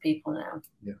expectations of people now.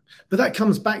 Yeah. But that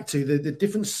comes back to the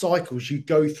different cycles you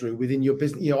go through within your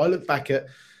business. I look back at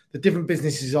the different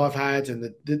businesses I've had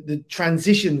and the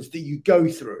transitions that you go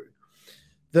through,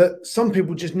 that some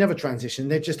people just never transition.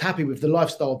 They're just happy with the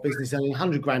lifestyle business, earning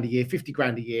 100 grand a year, 50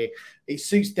 grand a year. It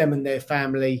suits them and their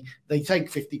family. They take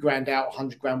 50 grand out,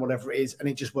 100 grand, whatever it is, and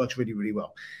it just works really, really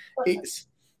well.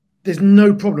 There's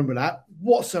no problem with that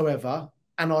whatsoever.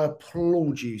 And I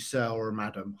applaud you, sir or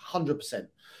madam, 100%.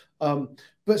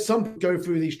 But some people go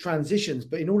through these transitions,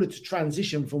 but in order to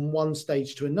transition from one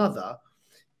stage to another,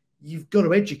 you've got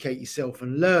to educate yourself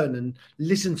and learn and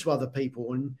listen to other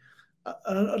people. And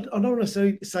I don't want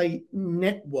to say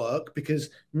network,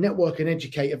 because network and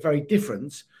educate are very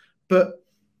different. But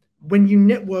when you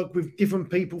network with different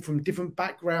people from different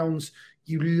backgrounds,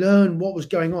 you learn what was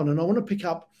going on. And I want to pick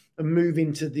up and move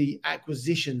into the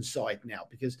acquisition side now,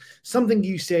 because something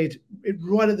you said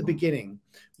right at the beginning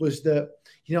was that,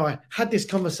 I had this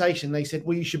conversation. They said,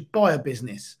 well, you should buy a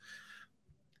business.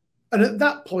 And at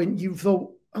that point you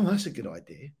thought, oh, that's a good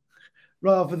idea.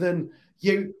 Rather than,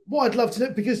 what I'd love to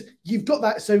know, because you've got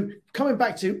that. So coming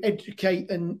back to educate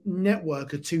and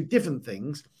network are two different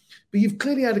things, but you've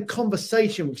clearly had a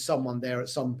conversation with someone there at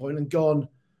some point and gone,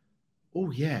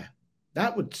 oh yeah,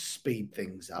 that would speed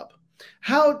things up.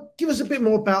 Give us a bit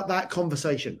more about that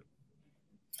conversation.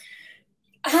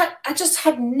 I just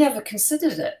had never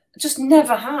considered it. Just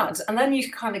never had. And then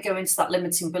you kind of go into that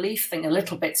limiting belief thing a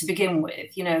little bit to begin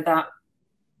with, that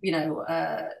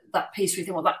piece where you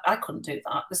think, well, I couldn't do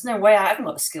that. There's no way. I haven't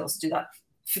got the skills to do that.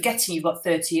 Forgetting you've got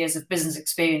 30 years of business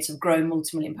experience of growing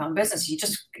multi-million-pound business.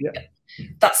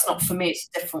 That's not for me. It's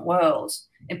a different world.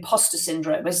 Imposter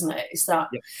syndrome, isn't it? It's that.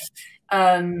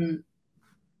 And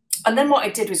then what I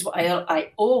did was what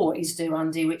I always do,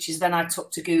 Andy, which is then I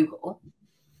took to Google.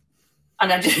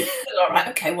 And I just, all right,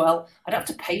 okay, well, I don't have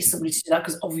to pay somebody to do that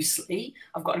because obviously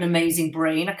I've got an amazing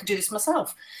brain. I can do this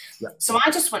myself. Yeah. So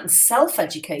I just went and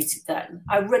self-educated then.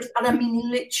 I read, and I mean,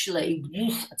 literally,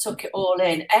 I took it all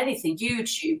in. Anything,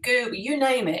 YouTube, Google, you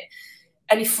name it.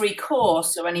 Any free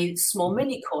course or any small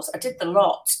mini course, I did the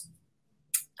lot.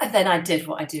 And then I did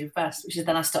what I do best, which is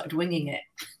then I started winging it.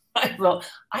 I thought,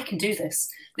 I can do this.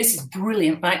 This is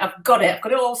brilliant, right? I've got it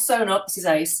all sewn up. This is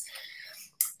ace.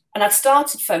 And I'd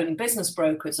started phoning business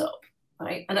brokers up,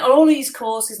 right? And all these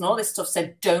courses and all this stuff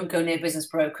said, don't go near business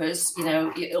brokers.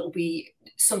 It'll be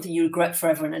something you regret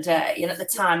forever and a day. And at the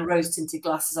time, rose-tinted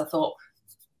glasses, I thought,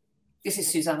 this is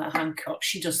Susanna Hancock.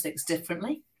 She does things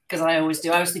differently, because I always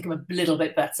do. I always think I'm a little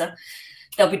bit better.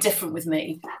 They'll be different with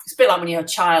me. It's a bit like when you're a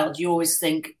child. You always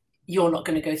think you're not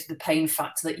going to go through the pain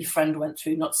factor that your friend went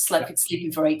through, not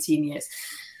sleeping for 18 years.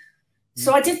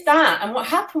 So I did that. And what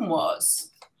happened was,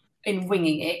 in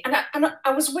winging it, and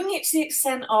I was winging it to the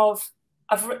extent of,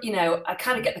 I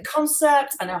kind of get the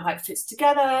concept, I know how it fits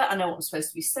together, I know what I'm supposed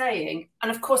to be saying, and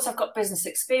of course I've got business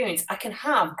experience. I can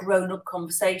have grown-up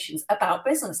conversations about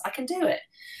business. I can do it.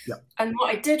 Yeah. And what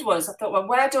I did was, I thought, well,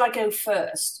 where do I go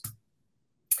first?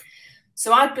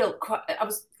 So I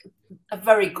was a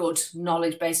very good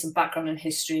knowledge base and background in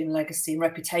history and legacy and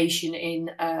reputation in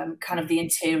kind of the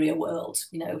interior world,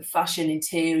 fashion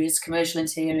interiors, commercial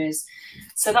interiors.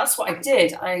 So that's what I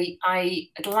did. I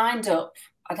had lined up,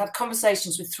 I'd had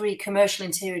conversations with 3 commercial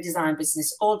interior design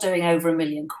businesses, all doing over £1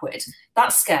 million.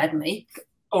 That scared me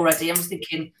already. I was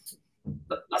thinking,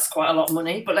 that's quite a lot of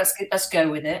money, but let's go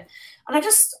with it. And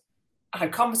I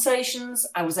had conversations.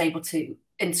 I was able to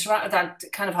interact, I'd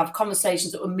kind of have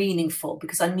conversations that were meaningful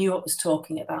because I knew what I was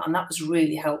talking about, and that was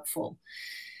really helpful.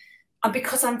 And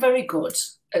because I'm very good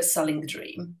at selling the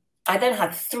dream, I then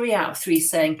had 3 out of 3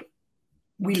 saying,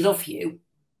 we love you.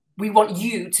 We want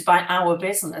you to buy our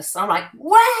business. And I'm like,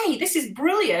 way, this is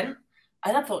brilliant.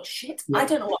 And I thought, shit, I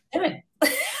don't know what I'm doing.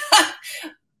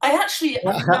 I actually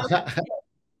have no idea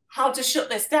how to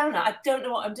shut this down now. I don't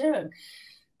know what I'm doing.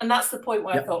 And that's the point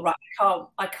where I thought, right,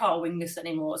 I can't wing this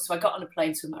anymore. So I got on a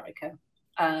plane to America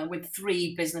with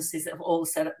 3 businesses that have all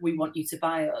said, we want you to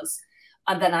buy us.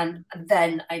 And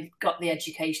then I got the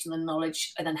education and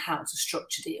knowledge, and then how to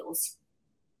structure deals,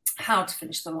 how to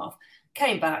finish them off.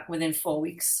 Came back within 4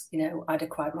 weeks, I'd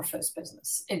acquired my first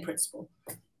business in principle.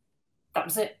 That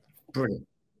was it. Brilliant.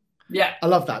 Yeah. I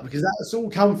love that, because that's all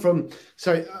come from,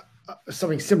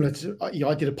 something similar to,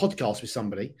 I did a podcast with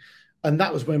somebody. And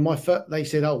that was when they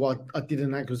said, oh, well, I did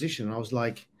an acquisition. And I was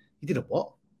like, you did a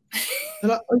what? They're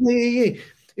like, oh, yeah.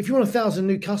 If you want 1,000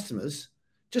 new customers,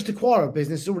 just acquire a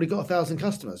business that's already got 1,000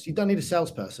 customers. You don't need a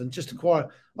salesperson, just acquire. I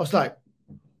was like,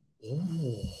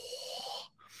 oh.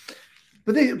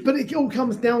 But it all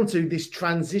comes down to this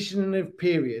transition of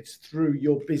periods through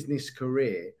your business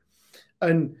career.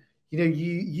 And,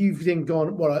 you've then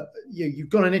gone, you've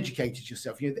gone and educated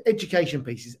yourself. The education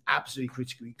piece is absolutely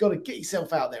critical. You've got to get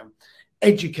yourself out there,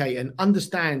 educate and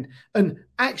understand. And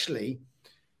actually,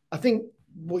 I think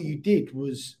what you did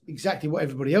was exactly what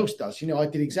everybody else does. I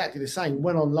did exactly the same,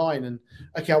 went online and,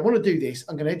 okay, I want to do this.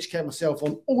 I'm going to educate myself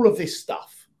on all of this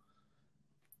stuff.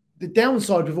 The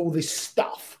downside of all this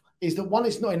stuff is that, one,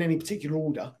 it's not in any particular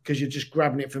order because you're just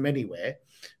grabbing it from anywhere.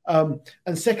 And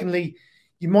secondly,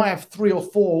 you might have 3 or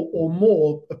 4 or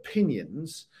more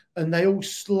opinions, and they all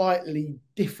slightly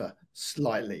differ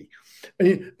slightly.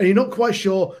 And you're not quite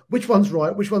sure which one's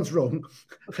right, which one's wrong,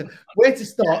 where to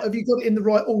start. Have you got it in the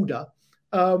right order?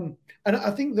 And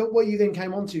I think that what you then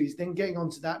came onto is then getting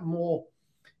onto that more,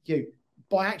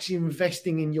 by actually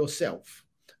investing in yourself.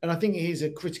 And I think it is a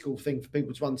critical thing for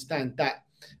people to understand, that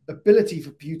ability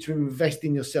for you to invest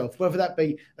in yourself, whether that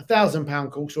be £1,000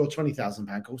 course or a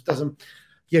 £20,000 course, doesn't.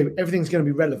 Everything's going to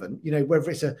be relevant, whether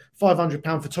it's a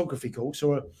 £500 photography course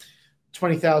or a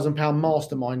 £20,000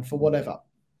 mastermind for whatever.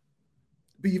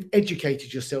 But you've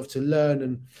educated yourself to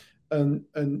learn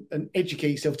and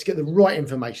educate yourself to get the right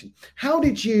information. How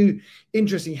did you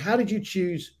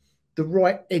choose the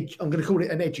right I'm going to call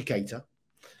it an educator,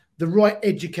 the right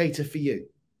educator for you?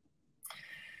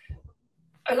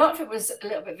 A lot of it was a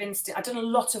little bit of instinct. I've done a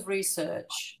lot of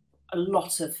research, and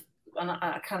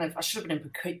I should have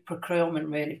been in procurement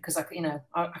really, because I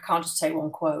can't just take one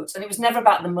quote. And it was never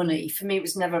about the money. For me, it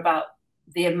was never about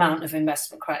the amount of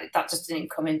investment credit. That just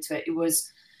didn't come into it. It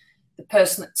was the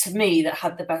person to me that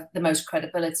had the most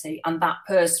credibility, and that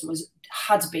person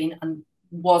had been and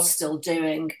was still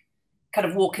doing kind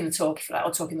of walking the talk, if you like,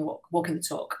 or talking the walk, walking the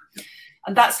talk.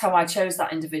 And that's how I chose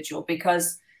that individual,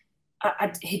 because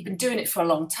he'd been doing it for a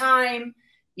long time.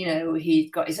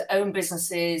 He'd got his own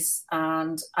businesses,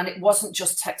 and it wasn't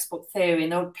just textbook theory.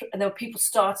 And there were people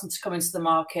starting to come into the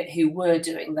market who were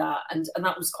doing that, and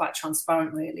that was quite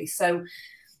transparent, really. So,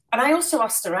 and I also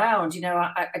asked around.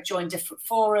 I joined different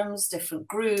forums, different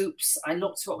groups. I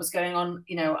looked at what was going on.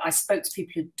 I spoke to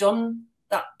people who'd done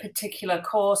that particular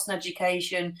course and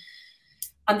education.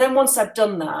 And then once I'd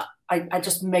done that, I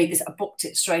just made this. I booked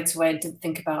it straight away and didn't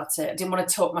think about it. I didn't want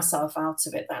to talk myself out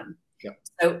of it then. Yep.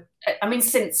 So,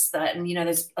 since then,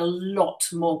 there's a lot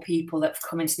more people that have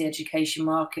come into the education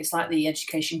market. It's like the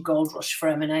education gold rush for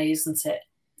M&A, isn't it?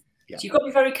 Yep. So you've got to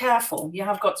be very careful. You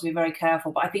have got to be very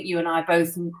careful. But I think you and I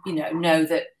both, know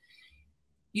that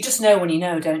you just know when you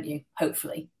know, don't you?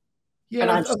 Hopefully.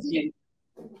 Yeah,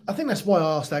 I think that's why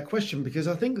I asked that question, because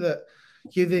I think that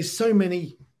there's so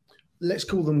many, let's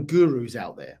call them gurus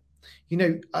out there.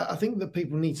 I think that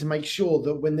people need to make sure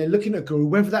that when they're looking at a guru,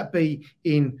 whether that be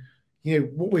in,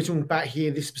 what we're talking about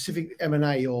here, this specific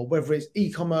M&A, or whether it's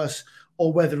e-commerce,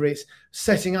 or whether it's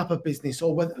setting up a business,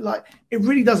 or whether, it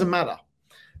really doesn't matter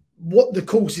what the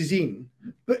course is in,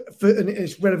 and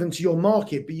it's relevant to your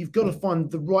market, but you've got to find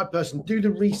the right person, do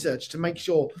the research to make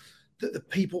sure that the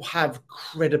people have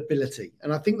credibility.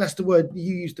 And I think that's the word,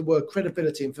 you used the word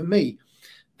credibility. And for me,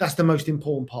 that's the most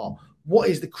important part. What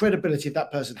is the credibility of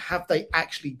that person? Have they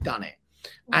actually done it?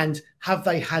 And have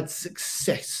they had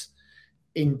success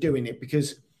in doing it?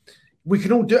 Because we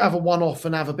can all have a one-off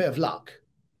and have a bit of luck.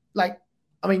 We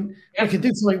can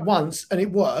do something once and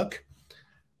it work,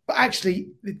 but actually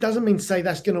it doesn't mean to say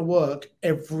that's going to work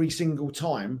every single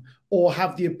time, or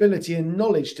have the ability and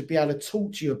knowledge to be able to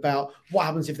talk to you about what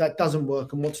happens if that doesn't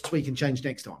work and what to tweak and change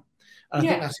next time. And I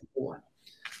think that's important.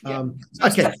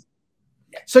 Okay.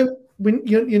 So when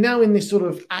you're now in this sort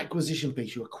of acquisition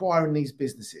piece, you're acquiring these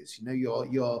businesses.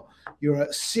 You're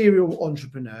a serial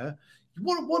entrepreneur.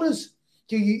 What does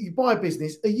you buy a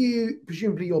business?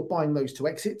 Presumably you're buying those to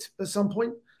exit at some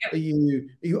point? Yep. Are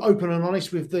you open and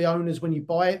honest with the owners when you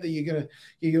buy it that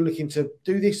you're looking to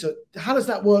do this? Or how does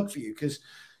that work for you? Because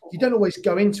you don't always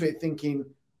go into it thinking,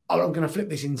 "Oh, I'm going to flip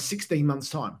this in 16 months'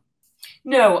 time."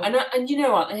 No, and you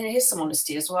know what? And here's some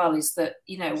honesty as well: is that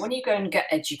when you go and get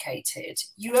educated,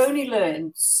 you only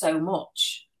learn so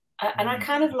much. And I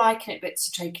kind of liken it a bit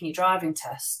to taking your driving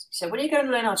test. So when you go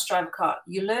and learn how to drive a car,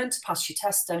 you learn to pass your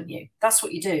test, don't you? That's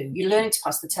what you do. You learn to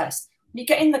pass the test. When you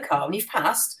get in the car and you've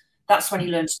passed, that's when you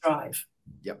learn to drive.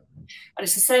 Yep. And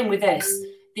it's the same with this.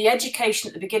 The education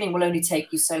at the beginning will only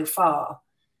take you so far.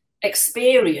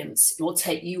 Experience will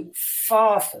take you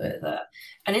far further.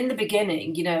 And in the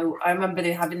beginning, I remember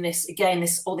having this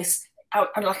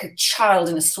I'm like a child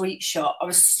in a sweet shop. I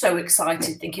was so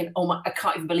excited, thinking, "Oh my! I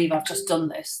can't even believe I've just done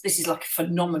this. This is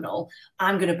phenomenal.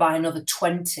 I'm going to buy another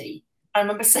 20." I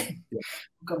remember saying,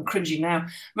 I'm cringing now. I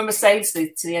remember saying to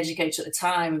the educator at the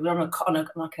time, we were on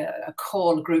a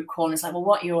call, a group call, and it's like, "Well,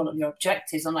 what are all of your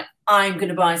objectives?" I'm like, "I'm going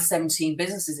to buy 17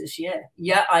 businesses this year."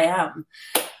 Yeah, I am.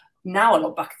 Now I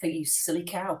look back and think, "You silly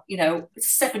cow."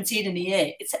 It's 17 in a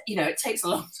year. It takes a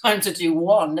long time to do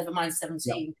one, never mind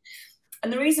 17. Yeah.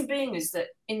 And the reason being is that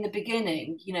in the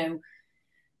beginning,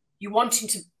 you're wanting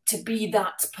to be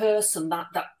that person, that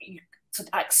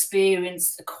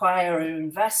experienced acquirer,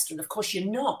 investor. And of course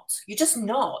you're not. You're just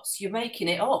not. You're making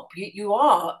it up. You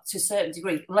are to a certain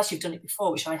degree, unless you've done it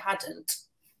before, which I hadn't.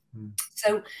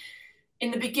 So in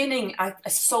the beginning, I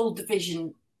sold the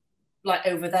vision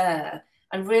over there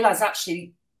and realised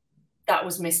actually that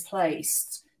was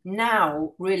misplaced.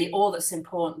 Now, really, all that's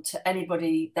important to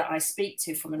anybody that I speak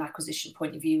to from an acquisition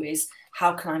point of view is,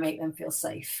 how can I make them feel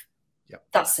safe? Yep.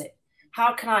 That's it.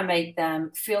 How can I make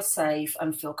them feel safe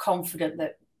and feel confident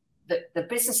that the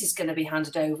business is going to be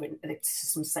handed over into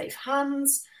some safe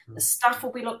hands, the staff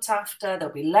will be looked after,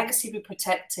 there'll be legacy be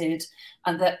protected,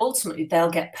 and that ultimately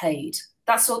they'll get paid.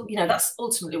 That's all. That's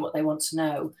ultimately what they want to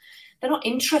know. They're not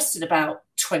interested about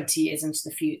 20 years into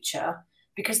the future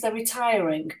because they're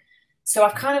retiring. So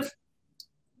I've kind of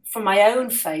from my own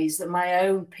phase, that my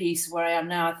own piece where I am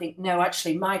now, I think, no,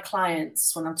 actually, my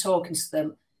clients, when I'm talking to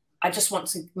them, I just want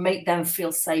to make them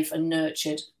feel safe and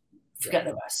nurtured. Forget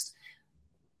the rest.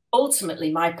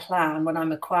 Ultimately, my plan when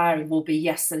I'm acquiring will be,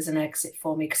 yes, there's an exit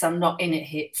for me because I'm not in it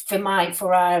here. For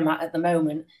where I am at the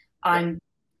moment, I'm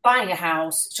buying a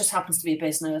house. It just happens to be a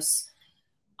business.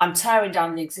 I'm tearing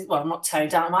down I'm not tearing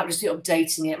down. I might just be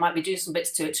updating it. Might be doing some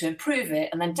bits to it to improve it.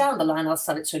 And then down the line, I'll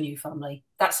sell it to a new family.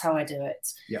 That's how I do it.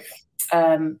 Yep.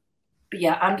 But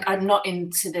yeah, I'm not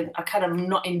I kind of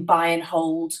not in buy and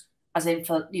hold as in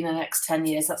for, the next 10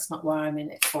 years. That's not why I'm in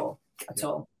it for at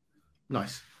all.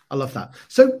 Nice. I love that.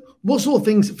 So what sort of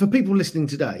things, for people listening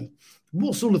today,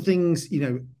 what sort of things,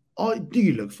 do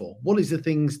you look for? What is the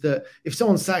things that, if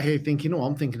someone's sat here thinking,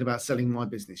 I'm thinking about selling my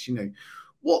business,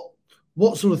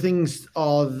 what sort of things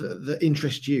are that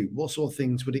interest you? What sort of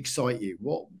things would excite you?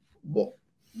 What?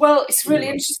 Well, it's really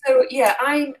interesting. So yeah,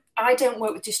 I don't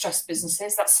work with distressed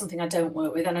businesses. That's something I don't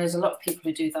work with. I know there's a lot of people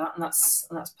who do that, and that's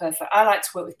perfect. I like to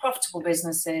work with profitable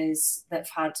businesses that have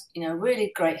had,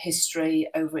 really great history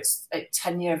over its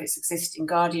tenure of its existing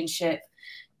guardianship,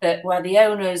 where the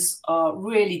owners are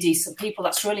really decent people.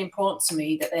 That's really important to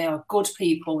me, that they are good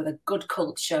people with a good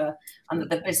culture and that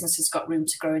the business has got room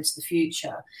to grow into the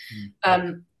future.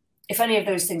 If any of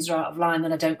those things are out of line,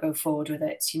 then I don't go forward with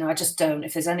it. I just don't.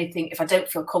 If I don't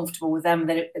feel comfortable with them,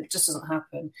 then it just doesn't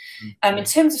happen. In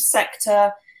terms of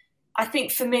sector, I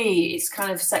think for me, it's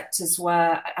kind of sectors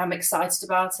where I'm excited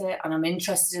about it and I'm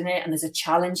interested in it and there's a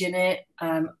challenge in it.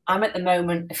 I'm at the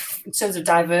moment, in terms of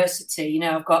diversity,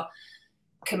 I've got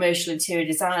commercial interior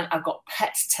design, I've got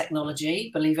pet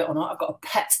technology, believe it or not, I've got a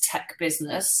pet tech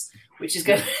business, which is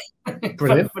going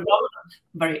phenomenal. I'm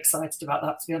very excited about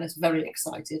that, to be honest, very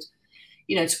excited.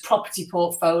 To property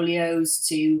portfolios,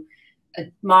 to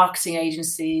marketing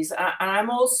agencies. And I'm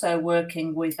also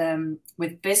working with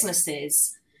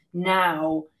businesses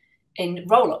now in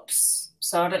roll-ups.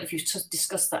 So I don't know if you've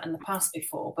discussed that in the past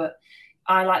before, but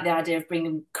I like the idea of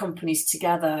bringing companies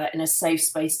together in a safe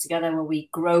space together where we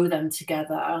grow them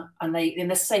together and in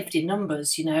the safety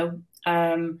numbers,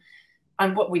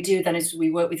 And what we do then is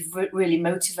we work with really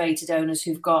motivated owners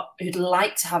who'd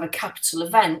like to have a capital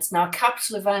event. Now, a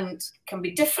capital event can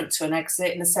be different to an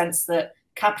exit in the sense that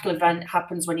capital event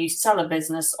happens when you sell a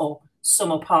business or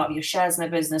some or part of your shares in a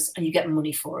business and you get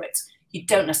money for it. You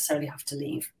don't necessarily have to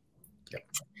leave. Yep.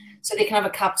 So they can have a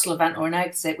capital event or an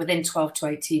exit within 12 to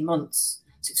 18 months.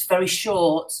 So it's very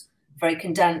short, very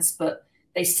condensed, but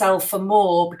they sell for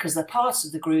more because they're part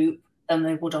of the group than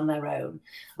they would on their own.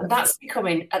 And that's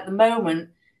becoming, at the moment,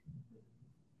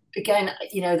 again,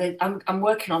 I'm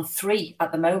working on 3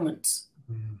 at the moment.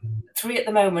 3 at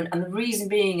the moment. And the reason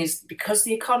being is because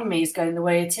the economy is going the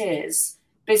way it is,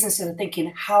 businesses are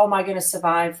thinking, how am I going to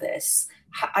survive this?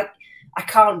 I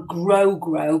can't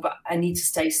grow, but I need to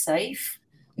stay safe.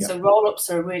 Yeah. So roll-ups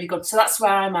are really good. So that's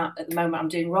where I'm at the moment. I'm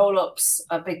doing roll-ups,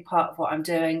 a big part of what I'm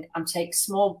doing. I'm taking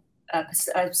small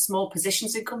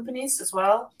positions in companies as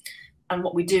well. And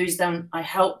what we do is then I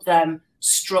help them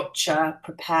structure,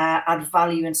 prepare, add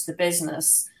value into the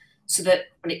business so that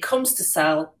when it comes to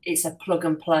sell, it's a plug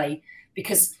and play.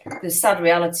 Because the sad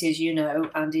reality, as you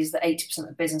know, Andy, is that 80%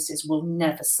 of businesses will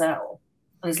never sell.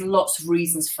 And there's lots of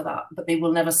reasons for that, but they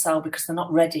will never sell because they're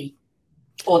not ready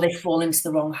or they fall into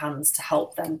the wrong hands to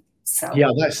help them sell. Yeah,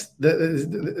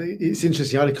 it's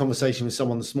interesting. I had a conversation with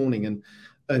someone this morning and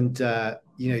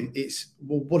it's,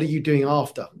 well, what are you doing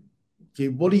after?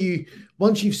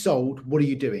 Once you've sold, what are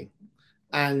you doing?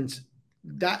 And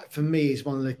that for me is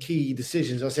one of the key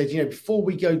decisions. I said, before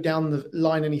we go down the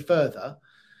line any further,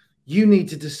 you need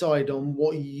to decide on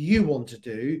what you want to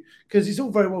do, because it's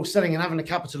all very well selling and having a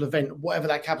capital event, whatever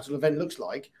that capital event looks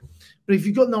like. But if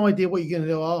you've got no idea what you're going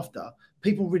to do after,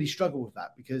 people really struggle with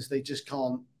that because they just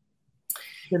can't.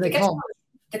 They can't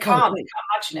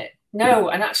imagine it. No,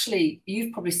 and actually,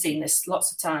 you've probably seen this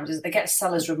lots of times, is they get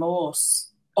seller's remorse.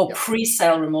 Or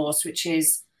pre-sale remorse, which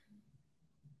is,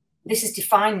 this has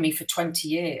defined me for 20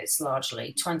 years,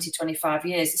 largely, 20, 25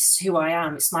 years. This is who I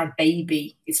am. It's my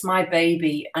baby. It's my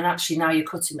baby. And actually now you're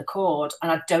cutting the cord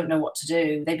and I don't know what to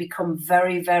do. They become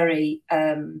very, very,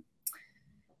 they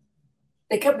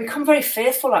can become very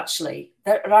fearful, actually.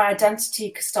 Their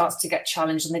identity starts to get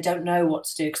challenged and they don't know what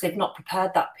to do because they've not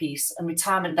prepared that piece. And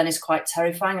retirement then is quite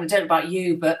terrifying. And I don't know about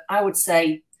you, but I would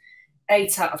say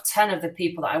 8 out of 10 of the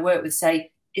people that I work with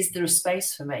say, is there a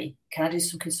space for me? Can I do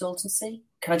some consultancy?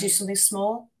 Can I do something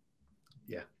small?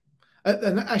 Yeah.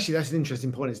 And actually, that's an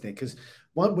interesting point, isn't it? Because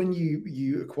when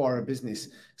you acquire a business,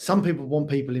 some people want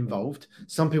people involved.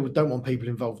 Some people don't want people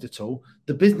involved at all.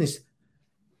 The business,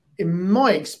 in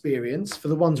my experience, for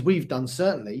the ones we've done,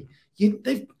 certainly,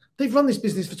 They've run this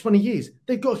business for 20 years.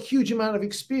 They've got a huge amount of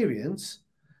experience.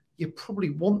 You probably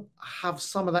want to have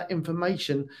some of that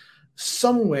information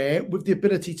somewhere with the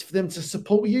ability for them to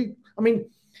support you. I mean,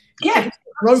 if it's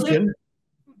broken,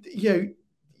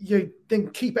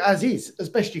 then keep it as is, as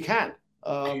best you can.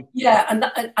 And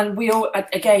we all,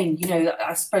 again,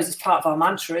 I suppose it's part of our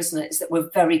mantra, isn't it? Is that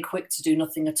we're very quick to do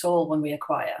nothing at all when we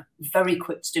acquire. Very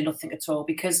quick to do nothing at all,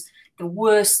 because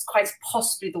quite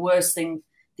possibly the worst thing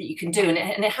that you can do, and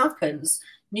it happens.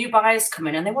 New buyers come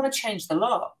in and they want to change the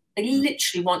lot. They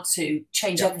literally want to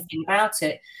change everything about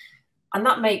it, and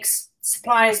that makes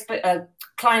suppliers,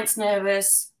 clients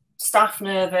nervous, staff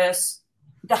nervous.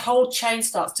 The whole chain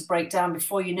starts to break down.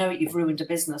 Before you know it, you've ruined a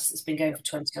business that's been going for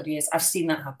 20 odd years. I've seen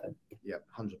that happen. Yeah,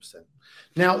 100%.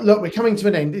 Now, look, we're coming to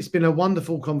an end. It's been a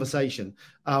wonderful conversation.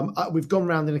 We've gone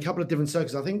around in a couple of different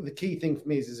circles. I think the key thing for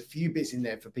me is there's a few bits in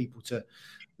there for people to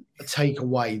take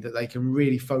away that they can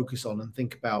really focus on and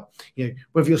think about,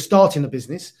 whether you're starting a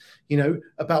business,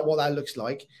 about what that looks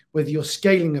like, whether you're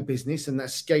scaling a business, and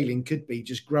that scaling could be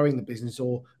just growing the business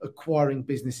or acquiring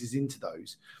businesses into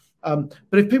those.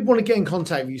 But if people want to get in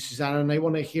contact with you, Susanna, and they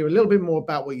want to hear a little bit more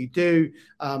about what you do,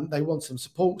 they want some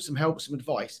support, some help, some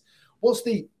advice, what's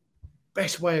the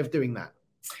best way of doing that?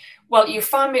 Well, you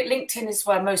find me at LinkedIn is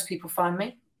where most people find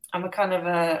me. I'm a kind of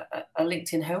a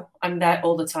LinkedIn hoe. I'm there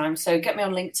all the time. So get me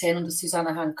on LinkedIn under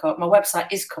Susanna Hancock. My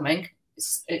website is coming.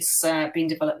 It's being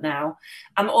developed now.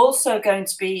 I'm also going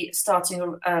to be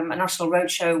starting a national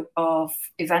roadshow of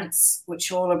events,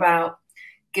 which are all about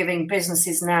giving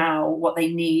businesses now what they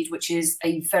need, which is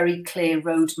a very clear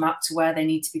roadmap to where they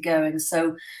need to be going.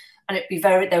 So, and they're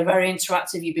very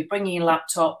interactive. You'll be bringing your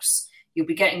laptops, you'll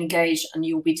be getting engaged, and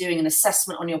you'll be doing an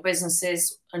assessment on your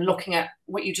businesses and looking at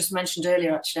what you just mentioned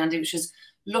earlier, actually, Andy, which is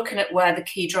looking at where the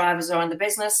key drivers are in the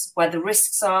business, where the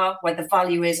risks are, where the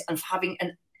value is, and having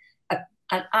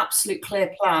an absolute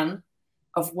clear plan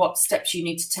of what steps you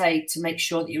need to take to make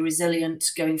sure that you're resilient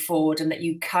going forward and that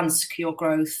you can secure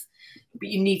growth. But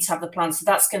you need to have the plan. So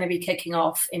that's going to be kicking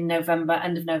off in November,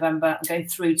 end of November, and going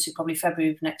through to probably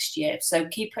February of next year. So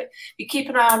keep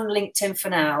an eye on LinkedIn for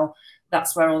now.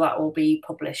 That's where all that will be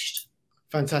published.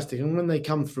 Fantastic. And when they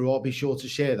come through, I'll be sure to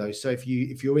share those. So if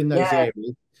you're in those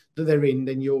areas that they're in,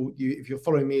 then if you're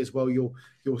following me as well,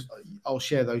 I'll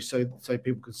share those so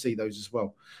people can see those as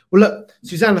well. Well, look,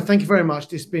 Susanna, thank you very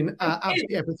much. It's been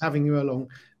absolutely epic having you along.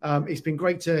 It's been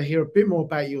great to hear a bit more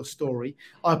about your story.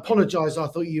 I apologise. I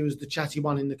thought you was the chatty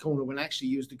one in the corner when actually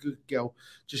you was the good girl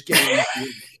just getting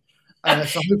into it.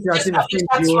 So hopefully I didn't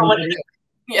offend you.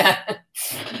 Yeah.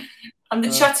 I'm the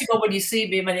chatty one when you see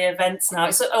me in many events now.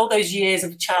 It's all those years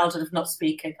of childhood of not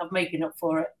speaking. I'm making up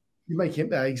for it. You're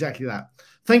making exactly that.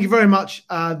 Thank you very much.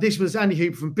 This was Andy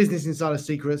Hoop from Business Insider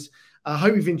Secrets. I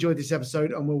hope you've enjoyed this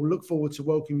episode, and we'll look forward to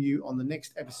welcoming you on the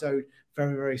next episode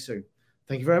very, very soon.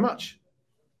 Thank you very much.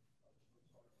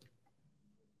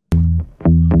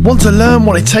 Want to learn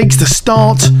what it takes to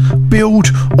start, build,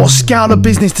 or scale a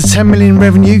business to 10 million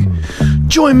revenue?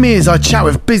 Join me as I chat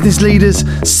with business leaders,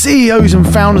 CEOs and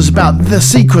founders about the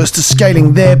secrets to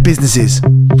scaling their businesses.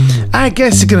 Our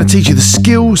guests are going to teach you the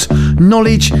skills,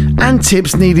 knowledge and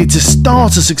tips needed to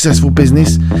start a successful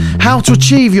business, how to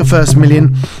achieve your first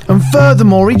million, and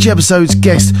furthermore, each episode's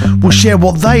guest will share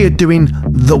what they are doing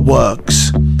that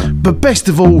works. But best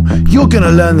of all, you're going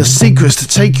to learn the secrets to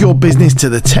take your business to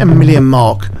the 10 million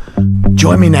mark.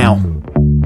 Join me now.